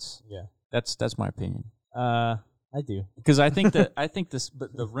 6 months. Yeah. That's my opinion. I do. Because I think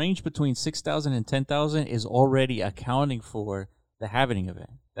but the range between 6,000 and 10,000 is already accounting for the halving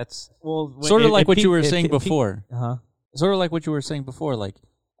event. That's sort of like what you were saying before. Sort of like what you were saying before. Like,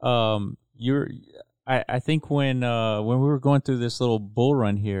 I think when we were going through this little bull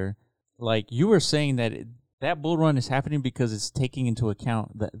run here, like you were saying that bull run is happening because it's taking into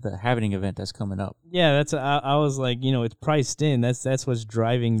account the halving event that's coming up. Yeah, that's I was like, it's priced in. That's what's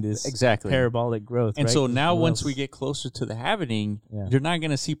driving this parabolic growth. And right? so now once we get closer to the halving, you're not going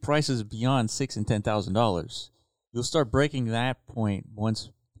to see prices beyond $6,000 and $10,000. You'll start breaking that point once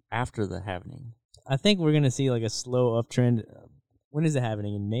after the halving. I think we're going to see like a slow uptrend. When is it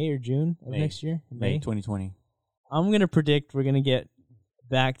happening? In May or June of next year? May 2020. I'm going to predict we're going to get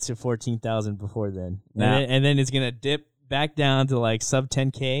back to 14,000 before then. And then it's going to dip back down to like sub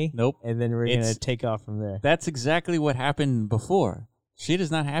 10K. Nope. And then we're going to take off from there. That's exactly what happened before. Shit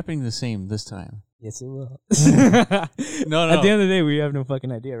is not happening the same this time. Yes, it will. No. At the end of the day, we have no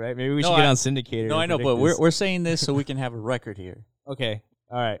fucking idea, right? Maybe we should get on Cindicator. No, I know, but we're saying this so we can have a record here. Okay.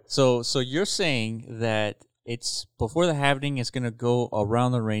 All right. So you're saying that it's before the halving, it's going to go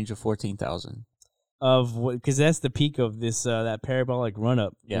around the range of 14,000. Because that's the peak of this that parabolic run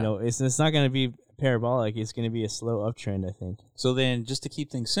up. Yeah. It's not going to be parabolic. It's going to be a slow uptrend, I think. So then, just to keep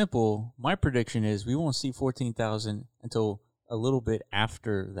things simple, my prediction is we won't see 14,000 until a little bit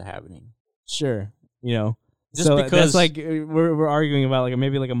after the halving. Sure. Just so because that's like we're arguing about like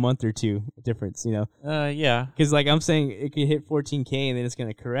maybe like a month or two difference. Yeah. Because like I'm saying it could hit 14K and then it's going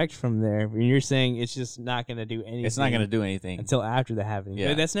to correct from there. And you're saying it's just not going to do anything. It's not going to do anything until after the halving. Yeah.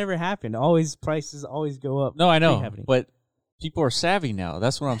 But that's never happened. Prices always go up. No, I know. But people are savvy now.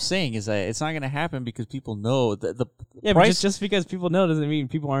 That's what I'm saying is that it's not going to happen because people know the price. But just because people know doesn't mean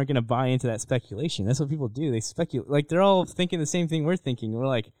people aren't going to buy into that speculation. That's what people do. They speculate. Like they're all thinking the same thing we're thinking. We're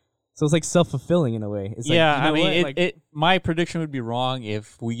like. So it's like self-fulfilling in a way. It's my prediction would be wrong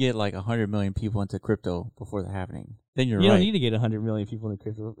if we get like 100 million people into crypto before the halving. Then you're right. You don't need to get 100 million people into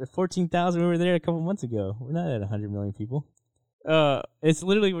crypto. At 14,000, we were there a couple months ago. We're not at 100 million people. It's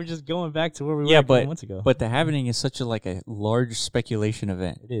literally we're just going back to where we were a couple months ago. But the halving is such a large speculation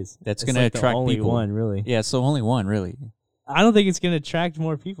event. It is. That's going to attract only people. One really. Yeah, so only one really. I don't think it's going to attract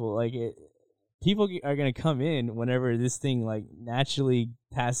more people. People are going to come in whenever this thing naturally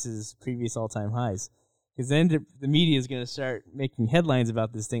passes previous all-time highs. Because then the media is going to start making headlines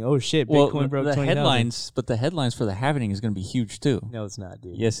about this thing. Oh, shit, Bitcoin broke 20,000. But the headlines for the halving is going to be huge, too. No, it's not,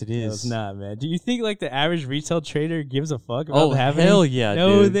 dude. Yes, it is. No, it's not, man. Do you think, the average retail trader gives a fuck about the halving? Hell yeah,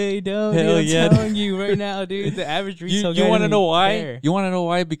 no, dude. they don't. Hell yeah. I'm telling you right now, dude. The average retail guy You want to know why? Care. You want to know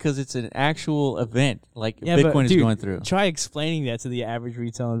why? Because it's an actual event Bitcoin is going through. Try explaining that to the average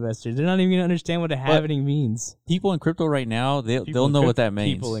retail investor. They're not even going to understand what a halving means. People in crypto right now, they'll know what that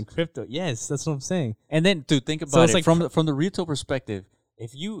means. People in crypto. Yes, that's what I'm saying. And then, dude, think about it from the retail perspective.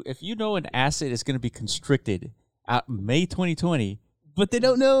 If you know an asset is going to be constricted out May 2020, but they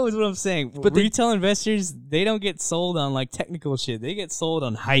don't know is what I'm saying. But retail investors, they don't get sold on technical shit. They get sold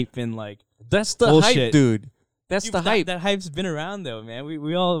on hype and that's the bullshit. hype, dude. That's the hype. That hype's been around though, man.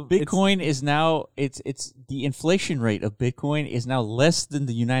 We all Bitcoin is now it's the inflation rate of Bitcoin is now less than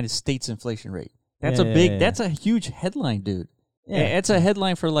the United States inflation rate. That's that's a huge headline, dude. Yeah, it's a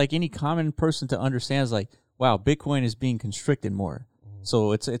headline for any common person to understand. Is wow, Bitcoin is being constricted more.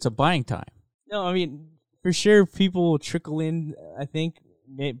 So it's a buying time. No, I mean, for sure people will trickle in, I think,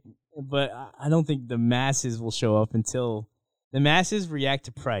 but I don't think the masses will show up until the masses react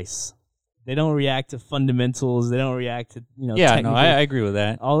to price. They don't react to fundamentals. They don't react to, Yeah, no, I agree with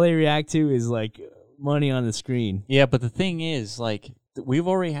that. All they react to is money on the screen. Yeah, but the thing is, we've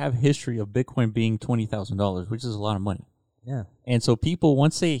already have history of Bitcoin being $20,000, which is a lot of money. Yeah. And so people,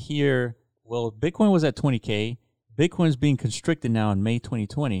 once they hear, well, Bitcoin was at 20K, Bitcoin's being constricted now in May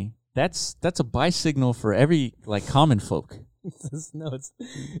 2020, that's a buy signal for every common folk.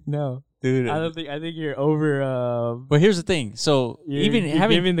 No, dude. I don't think. I think you're over. But here's the thing. So you're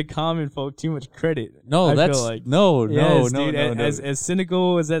giving the common folk too much credit. No, I that's feel like. no, yes, no, dude, no, no. As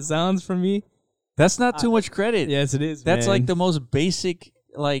cynical as that sounds from me, that's not too much credit. Yes, it is. That's man. like the most basic,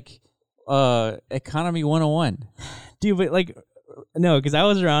 like, economy 101. Dude, but like, no, because I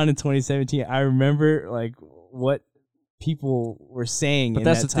was around in 2017. I remember like what people were saying. But in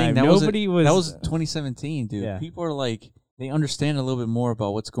that's that the thing. time. Nobody was. That was 2017, dude. Yeah. People are like, they understand a little bit more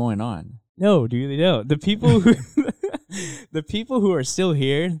about what's going on. No, dude, they don't. The people who, the people who are still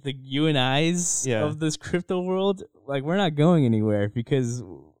here, the you and I's of this crypto world, like we're not going anywhere because.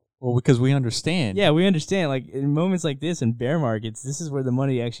 Well, because we understand. Yeah, we understand. Like in moments like this in bear markets, this is where the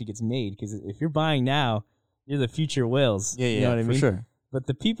money actually gets made. Because if you're buying now, you're the future whales. Yeah, you know what I mean? for sure. But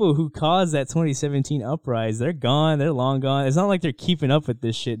the people who caused that 2017 uprise, they're gone. They're long gone. It's not like they're keeping up with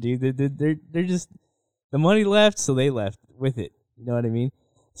this shit, dude. They're just the money left, so they left with it. You know what I mean?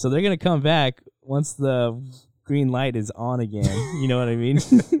 So they're gonna come back once the green light is on again. You know what I mean?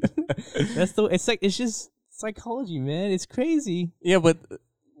 It's just psychology, man. It's crazy. Yeah, but.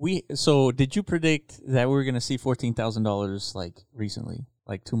 So did you predict that we were going to see $14,000 like recently,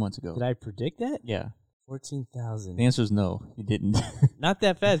 like 2 months ago? Did I predict that? Yeah. 14,000. The answer is no, you didn't. Not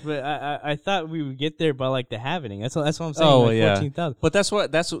that fast, but I thought we would get there by like the halvening. That's what I'm saying. Oh, like yeah. 14,000. But that's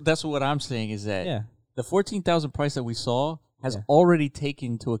what I'm saying is that the 14,000 price that we saw has already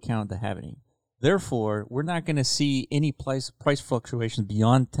taken into account the halvening. Therefore, we're not going to see any price fluctuations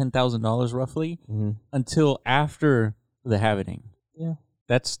beyond $10,000 roughly until after the halvening. Yeah.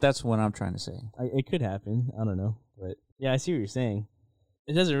 That's what I'm trying to say. It could happen. I don't know. But yeah, I see what you're saying.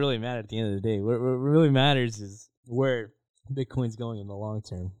 It doesn't really matter at the end of the day. What really matters is where Bitcoin's going in the long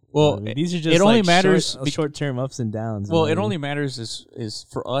term. Well, I mean, these are just it only matters short-term ups and downs. Well, it only matters is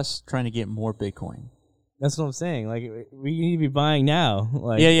for us trying to get more Bitcoin. That's what I'm saying. Like we need to be buying now.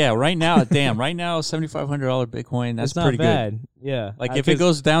 Like right now, damn, right now $7,500 Bitcoin. That's not pretty bad. good. Yeah, like if it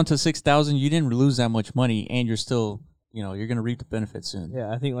goes down to 6,000, you didn't lose that much money, and you're still. You're going to reap the benefits soon.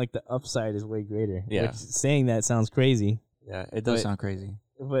 Yeah, I think like the upside is way greater. Yeah. Which, saying that sounds crazy. Yeah, it does sound crazy.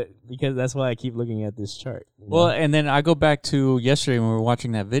 But because that's why I keep looking at this chart. Well, and then I go back to yesterday when we were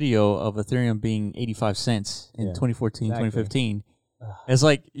watching that video of Ethereum being 85 cents in 2014, 2015. It's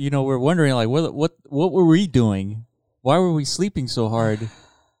like, we're wondering like what were we doing? Why were we sleeping so hard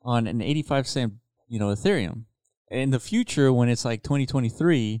on an 85 cent, Ethereum? In the future when it's like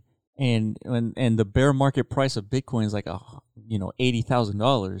 2023 and the bear market price of Bitcoin is like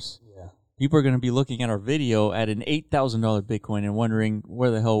 $80,000. Yeah. People are going to be looking at our video at an $8,000 Bitcoin and wondering where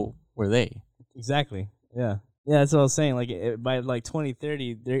the hell were they? Exactly. Yeah. Yeah, that's what I was saying. Like by like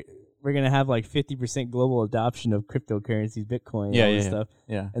 2030, we're going to have like 50% global adoption of cryptocurrencies, Bitcoin, all this stuff.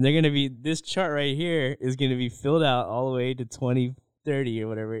 Yeah. And they're going to be, this chart right here is going to be filled out all the way to 2030 or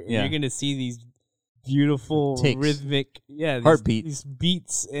whatever. And you're going to see these beautiful rhythmic heartbeat, these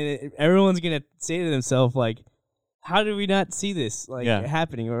beats, and everyone's gonna say to themselves like, how did we not see this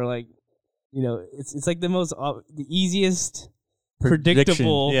happening? Or like, it's like the easiest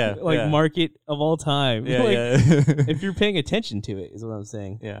predictable market of all time. If you're paying attention to it is what I'm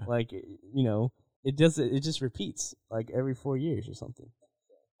saying. Like, it just repeats like every 4 years or something.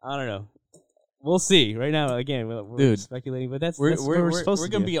 I don't know. We'll see. Right now, again, we're speculating, but that's what we're supposed to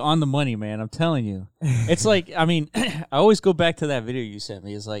do. We're going to be on the money, man. I'm telling you. It's like, I mean, I always go back to that video you sent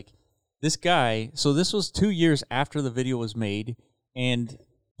me. It's like, this guy, so this was 2 years after the video was made, and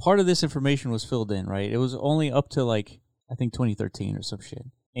part of this information was filled in, right? It was only up to like, I think 2013 or some shit.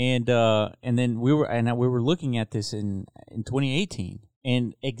 And then we were looking at this in 2018,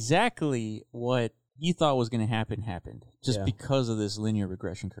 and exactly what he thought was going to happen happened just because of this linear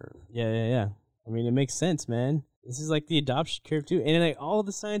regression curve. Yeah. I mean, it makes sense, man. This is like the adoption curve too, and like all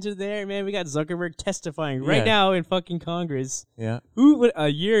the signs are there, man. We got Zuckerberg testifying right now in fucking Congress. Yeah. A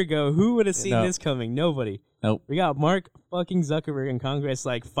year ago, who would have seen this coming? Nobody. Nope. We got Mark fucking Zuckerberg in Congress,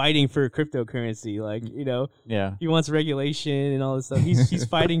 like fighting for cryptocurrency, like he wants regulation and all this stuff. He's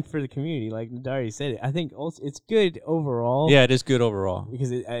fighting for the community, like Nodari said it. I think also it's good overall. Yeah, it is good overall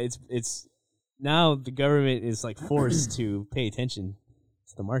because it's now the government is like forced to pay attention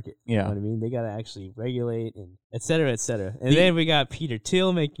to the market. You know what I mean? They got to actually regulate and et cetera, et cetera. And then we got Peter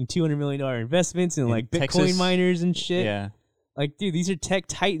Thiel making $200 million investments in like Bitcoin miners and shit. Yeah. Like, dude, these are tech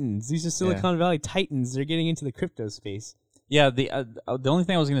titans. These are Silicon Valley titans. They're getting into the crypto space. Yeah, the only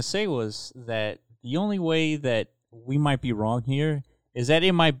thing I was going to say was that the only way that we might be wrong here is that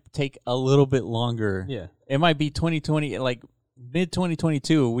it might take a little bit longer. Yeah. It might be 2020, like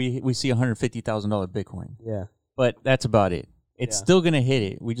mid-2022, we see $150,000 Bitcoin. Yeah. But that's about it. It's still going to hit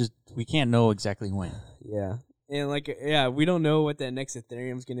it. We can't know exactly when. Yeah. And like, yeah, we don't know what that next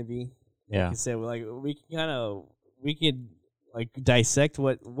Ethereum's gonna be. Yeah. Like I said, like we could like dissect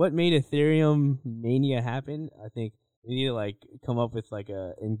what made Ethereum mania happen. I think we need to like come up with like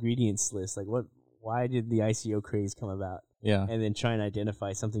a ingredients list. Like why did the ICO craze come about? Yeah. And then try and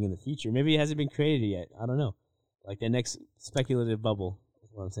identify something in the future. Maybe it hasn't been created yet. I don't know. Like the next speculative bubble is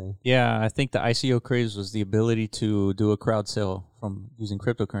what I'm saying. Yeah, I think the ICO craze was the ability to do a crowd sale from using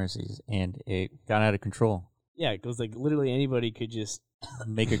cryptocurrencies, and it got out of control. Yeah, because like literally anybody could just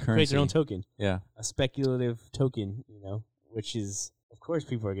make a currency, create their own token. Yeah, a speculative token, which is, of course,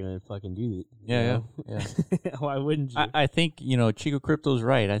 people are gonna fucking do it. Yeah. Why wouldn't you? I think Chico Crypto's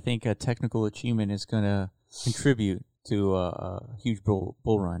right. I think a technical achievement is gonna contribute to a huge bull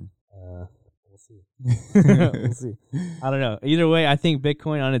run. We'll see. We'll see. I don't know. Either way, I think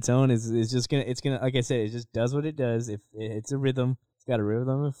Bitcoin on its own is just gonna. It's gonna, like I said, it just does what it does. If it's a rhythm, it's got a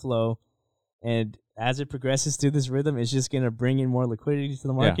rhythm and flow, and as it progresses through this rhythm, it's just going to bring in more liquidity to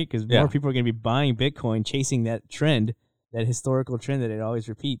the market because more people are going to be buying Bitcoin, chasing that trend, that historical trend that it always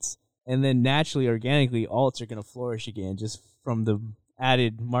repeats. And then naturally, organically, alts are going to flourish again just from the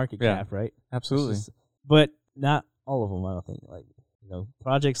added market cap, right? Absolutely. But not all of them, I don't think. Like,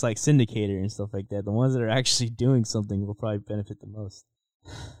 projects like Cindicator and stuff like that, the ones that are actually doing something will probably benefit the most.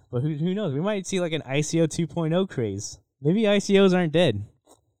 But who knows? We might see like an ICO 2.0 craze. Maybe ICOs aren't dead.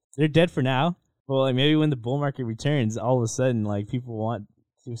 They're dead for now. Well, like maybe when the bull market returns, all of a sudden, like people want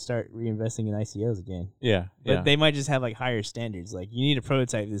to start reinvesting in ICOs again. Yeah, but they might just have like higher standards. Like you need a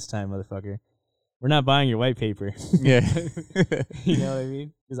prototype this time, motherfucker. We're not buying your white paper. Yeah, you know what I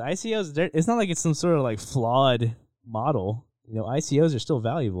mean? Because ICOs, it's not like it's some sort of like flawed model. ICOs are still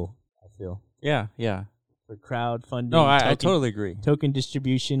valuable. I feel. Yeah. For crowdfunding. No, I totally agree. Token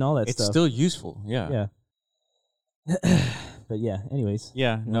distribution, all that stuff. It's still useful. Yeah. But yeah, anyways.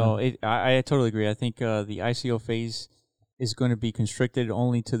 Yeah, no, I totally agree. I think the ICO phase is going to be constricted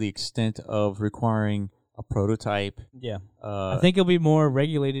only to the extent of requiring a prototype. Yeah. I think it'll be more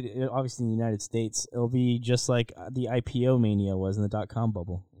regulated, obviously, in the United States. It'll be just like the IPO mania was in the .com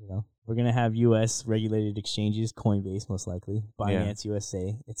bubble. We're going to have U.S. regulated exchanges, Coinbase most likely, Binance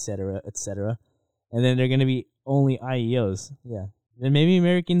USA, et cetera, et cetera. And then they're going to be only IEOs. Yeah. Then maybe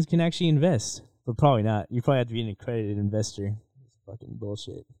Americans can actually invest. But probably not. You probably have to be an accredited investor. It's fucking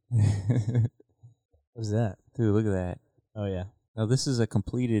bullshit. What's that? Dude, look at that. Oh, yeah. Now, this is a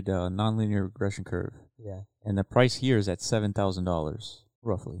completed nonlinear regression curve. Yeah. And the price here is at $7,000,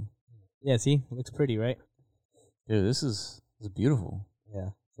 roughly. Yeah, see? It looks pretty, right? Dude, this is beautiful. Yeah.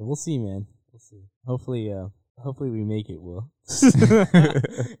 So we'll see, man. We'll see. Hopefully we make it, Will.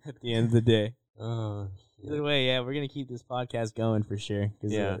 At the end of the day. Oh, either way, yeah, we're going to keep this podcast going for sure.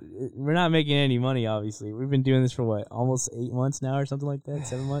 Cause, we're not making any money, obviously. We've been doing this for, what, almost 8 months now or something like that?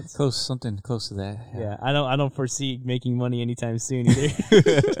 7 months? Something close to that. Yeah, I don't foresee making money anytime soon either.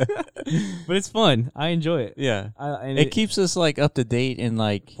 But it's fun. I enjoy it. Yeah. It keeps us, like, up to date and,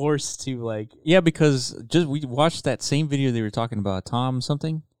 like... forced to, like... Yeah, because we watched that same video they were talking about,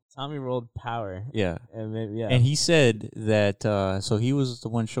 Tommy Rolled Power. Yeah. And he said that, so he was the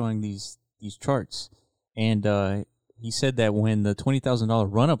one showing these charts. And he said that when the $20,000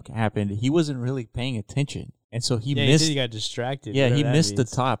 run-up happened, he wasn't really paying attention. And so he missed... he got distracted. Yeah, he missed the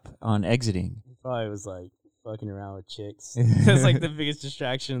top on exiting. He probably was, like, fucking around with chicks. That's, like, the biggest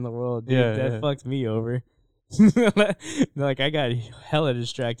distraction in the world, dude. Yeah, that fucked me over. Like, I got hella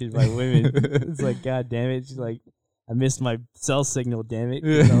distracted by women. It's like, God damn it. She's like, I missed my cell signal, damn it.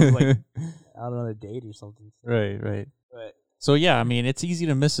 I was, like, out on a date or something. Right. But, so, yeah, I mean, it's easy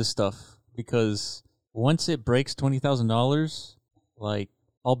to miss this stuff because... once it breaks $20,000, like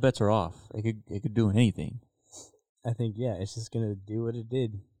all bets are off. It could do anything. I think it's just gonna do what it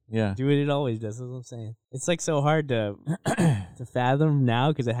did. Yeah, do what it always does. That's what I'm saying. It's like so hard to to fathom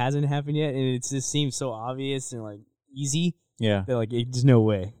now because it hasn't happened yet, and it just seems so obvious and like easy. Yeah, that like there's no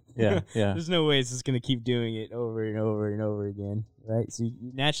way. Yeah. There's no way it's just gonna keep doing it over and over and over again, right? So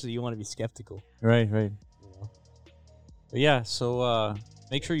naturally you want to be skeptical. Right. But yeah, so.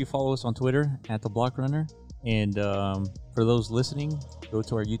 Make sure you follow us on Twitter at The Block Runner. And for those listening, go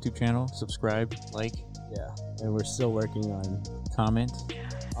to our YouTube channel, subscribe, like. Yeah. And we're still working on comment.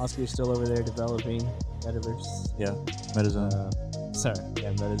 Oscar's still over there developing Metaverse. Yeah. Metazone.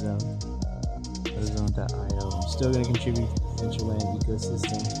 Metazone. Metazone.io. I'm still going to contribute to the Ventureland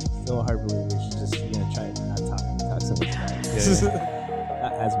ecosystem. Still a hard believer. She's just try to not talk so much about it. Yeah.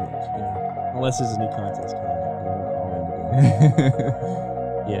 Not as much. Unless there's a new contest coming up.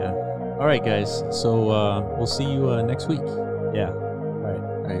 Yeah. All right, guys. So we'll see you next week. Yeah.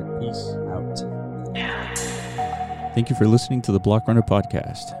 All right. Peace out. Thank you for listening to the Blockrunner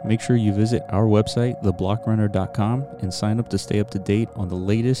podcast. Make sure you visit our website, theblockrunner.com, and sign up to stay up to date on the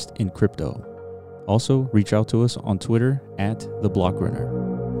latest in crypto. Also, reach out to us on Twitter at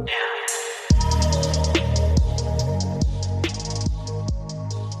theblockrunner.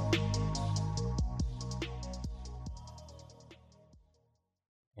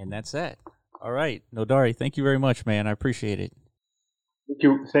 And that's that. All right, Nodari, thank you very much, man. I appreciate it.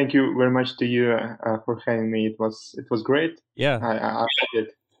 Thank you very much to you for having me. It was great. Yeah, I loved it.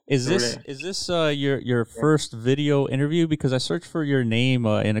 Is this your first video interview? Because I searched for your name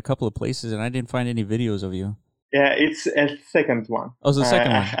in a couple of places and I didn't find any videos of you. Yeah, it's a second one. Oh, it's the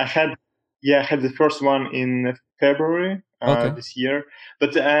second one. I had the first one in February this year,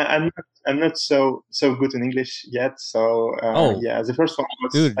 but I'm not so good in English yet. So yeah, the first one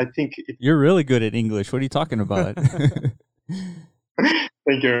was. Dude, I think you're really good at English. What are you talking about?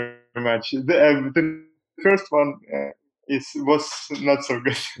 Thank you very much. The first one was not so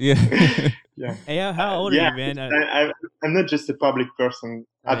good. Yeah. Yeah. Hey, how old are you, man? I'm not just a public person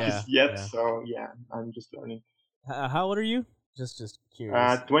at this yet, so yeah, I'm just learning. How old are you? Just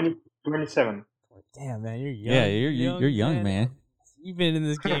curious. 27. Damn, man, you're young. Yeah, you're young, man. You've been in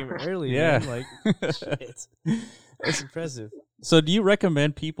this game early, yeah. man. Like, shit. That's impressive. So do you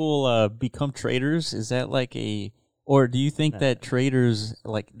recommend people become traders? Is that like or do you think that traders,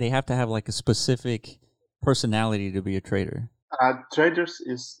 like, they have to have like a specific personality to be a trader? Traders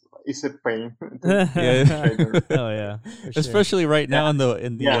is a pain. Yeah. Oh yeah, especially right now in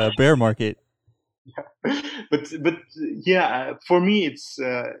the bear market. Yeah. But yeah, for me it's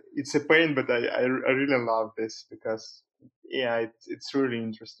a pain, but I really love this because it's really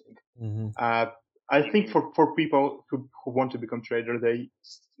interesting. Mm-hmm. I think for people who want to become trader,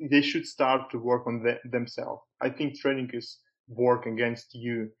 they should start to work on themselves. I think trading is work against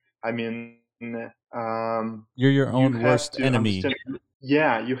you. I mean, you're your own worst enemy.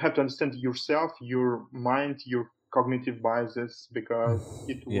 Yeah, you have to understand yourself, your mind, your cognitive biases, because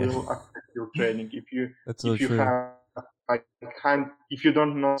it will affect your trading. If you if you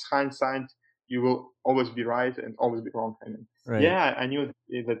don't know hindsight, you will always be right and always be wrong. I mean, right. Yeah, I knew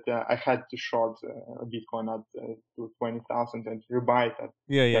that I had to short Bitcoin at to 20,000 and rebuy it at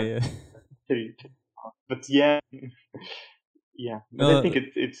 30. But yeah. But I think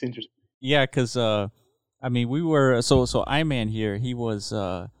it's interesting. Yeah, because I mean, we were so Iman here. He was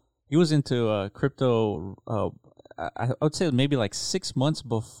into crypto. I would say maybe like 6 months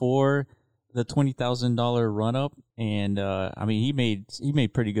before the $20,000 run up, and I mean he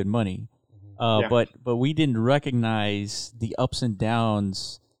made pretty good money. But we didn't recognize the ups and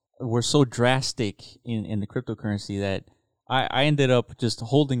downs were so drastic in the cryptocurrency that I ended up just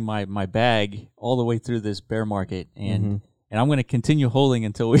holding my bag all the way through this bear market, and I'm going to continue holding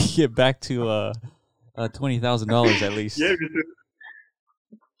until we get back to $20,000 at least.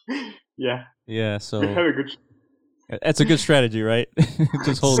 Yeah. So have a good. That's a good strategy, right?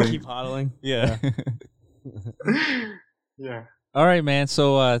 Just holding. Keep hodling. Yeah. Yeah. All right, man.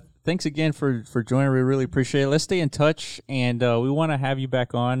 So thanks again for joining. We really appreciate it. Let's stay in touch, and we want to have you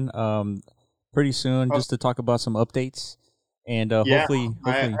back on pretty soon just to talk about some updates. And hopefully,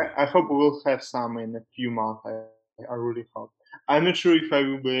 I hope we will have some in a few months. I really hope. I'm not sure if I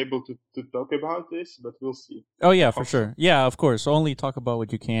will be able to talk about this, but we'll see. Oh, yeah, for sure. Yeah, of course. Only talk about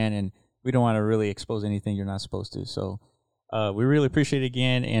what you can, and we don't want to really expose anything you're not supposed to. So we really appreciate it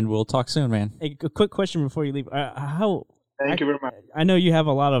again, and we'll talk soon, man. Hey, a quick question before you leave. Thank you very much. I know you have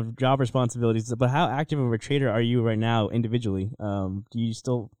a lot of job responsibilities, but how active of a trader are you right now individually? Do you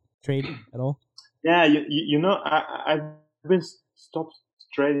still trade at all? Yeah, you know, I've been stopped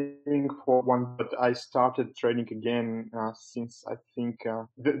trading for one, but I started trading again since I think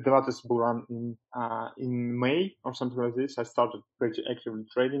the latest bull run in May or something like this. I started pretty actively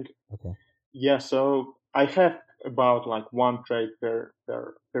trading. Okay. Yeah, so I have about like one trade per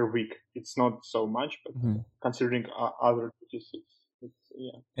week. It's not so much, but considering other duties, it's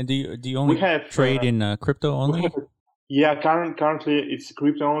yeah. And do you only trade in crypto only? Yeah, currently it's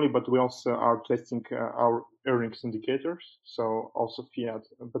crypto only, but we also are testing our earnings indicators, so also fiat.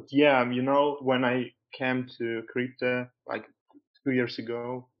 But yeah, you know, when I came to crypto like 2 years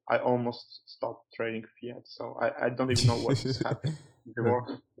ago, I almost stopped trading fiat, so I don't even know what is happening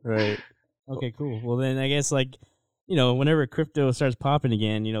anymore. Right. Okay, cool. Well, then I guess whenever crypto starts popping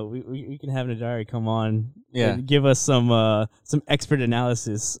again, we can have Nodari come on and give us some expert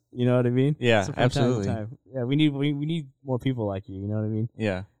analysis. You know what I mean? Yeah, absolutely. Time to time. Yeah, we need more people like you. You know what I mean?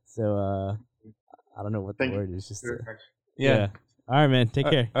 Yeah. So I don't know what the word is. Just yeah. All right, man. Take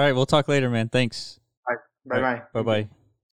care. All right, we'll talk later, man. Thanks. Bye. Bye. Bye. Bye.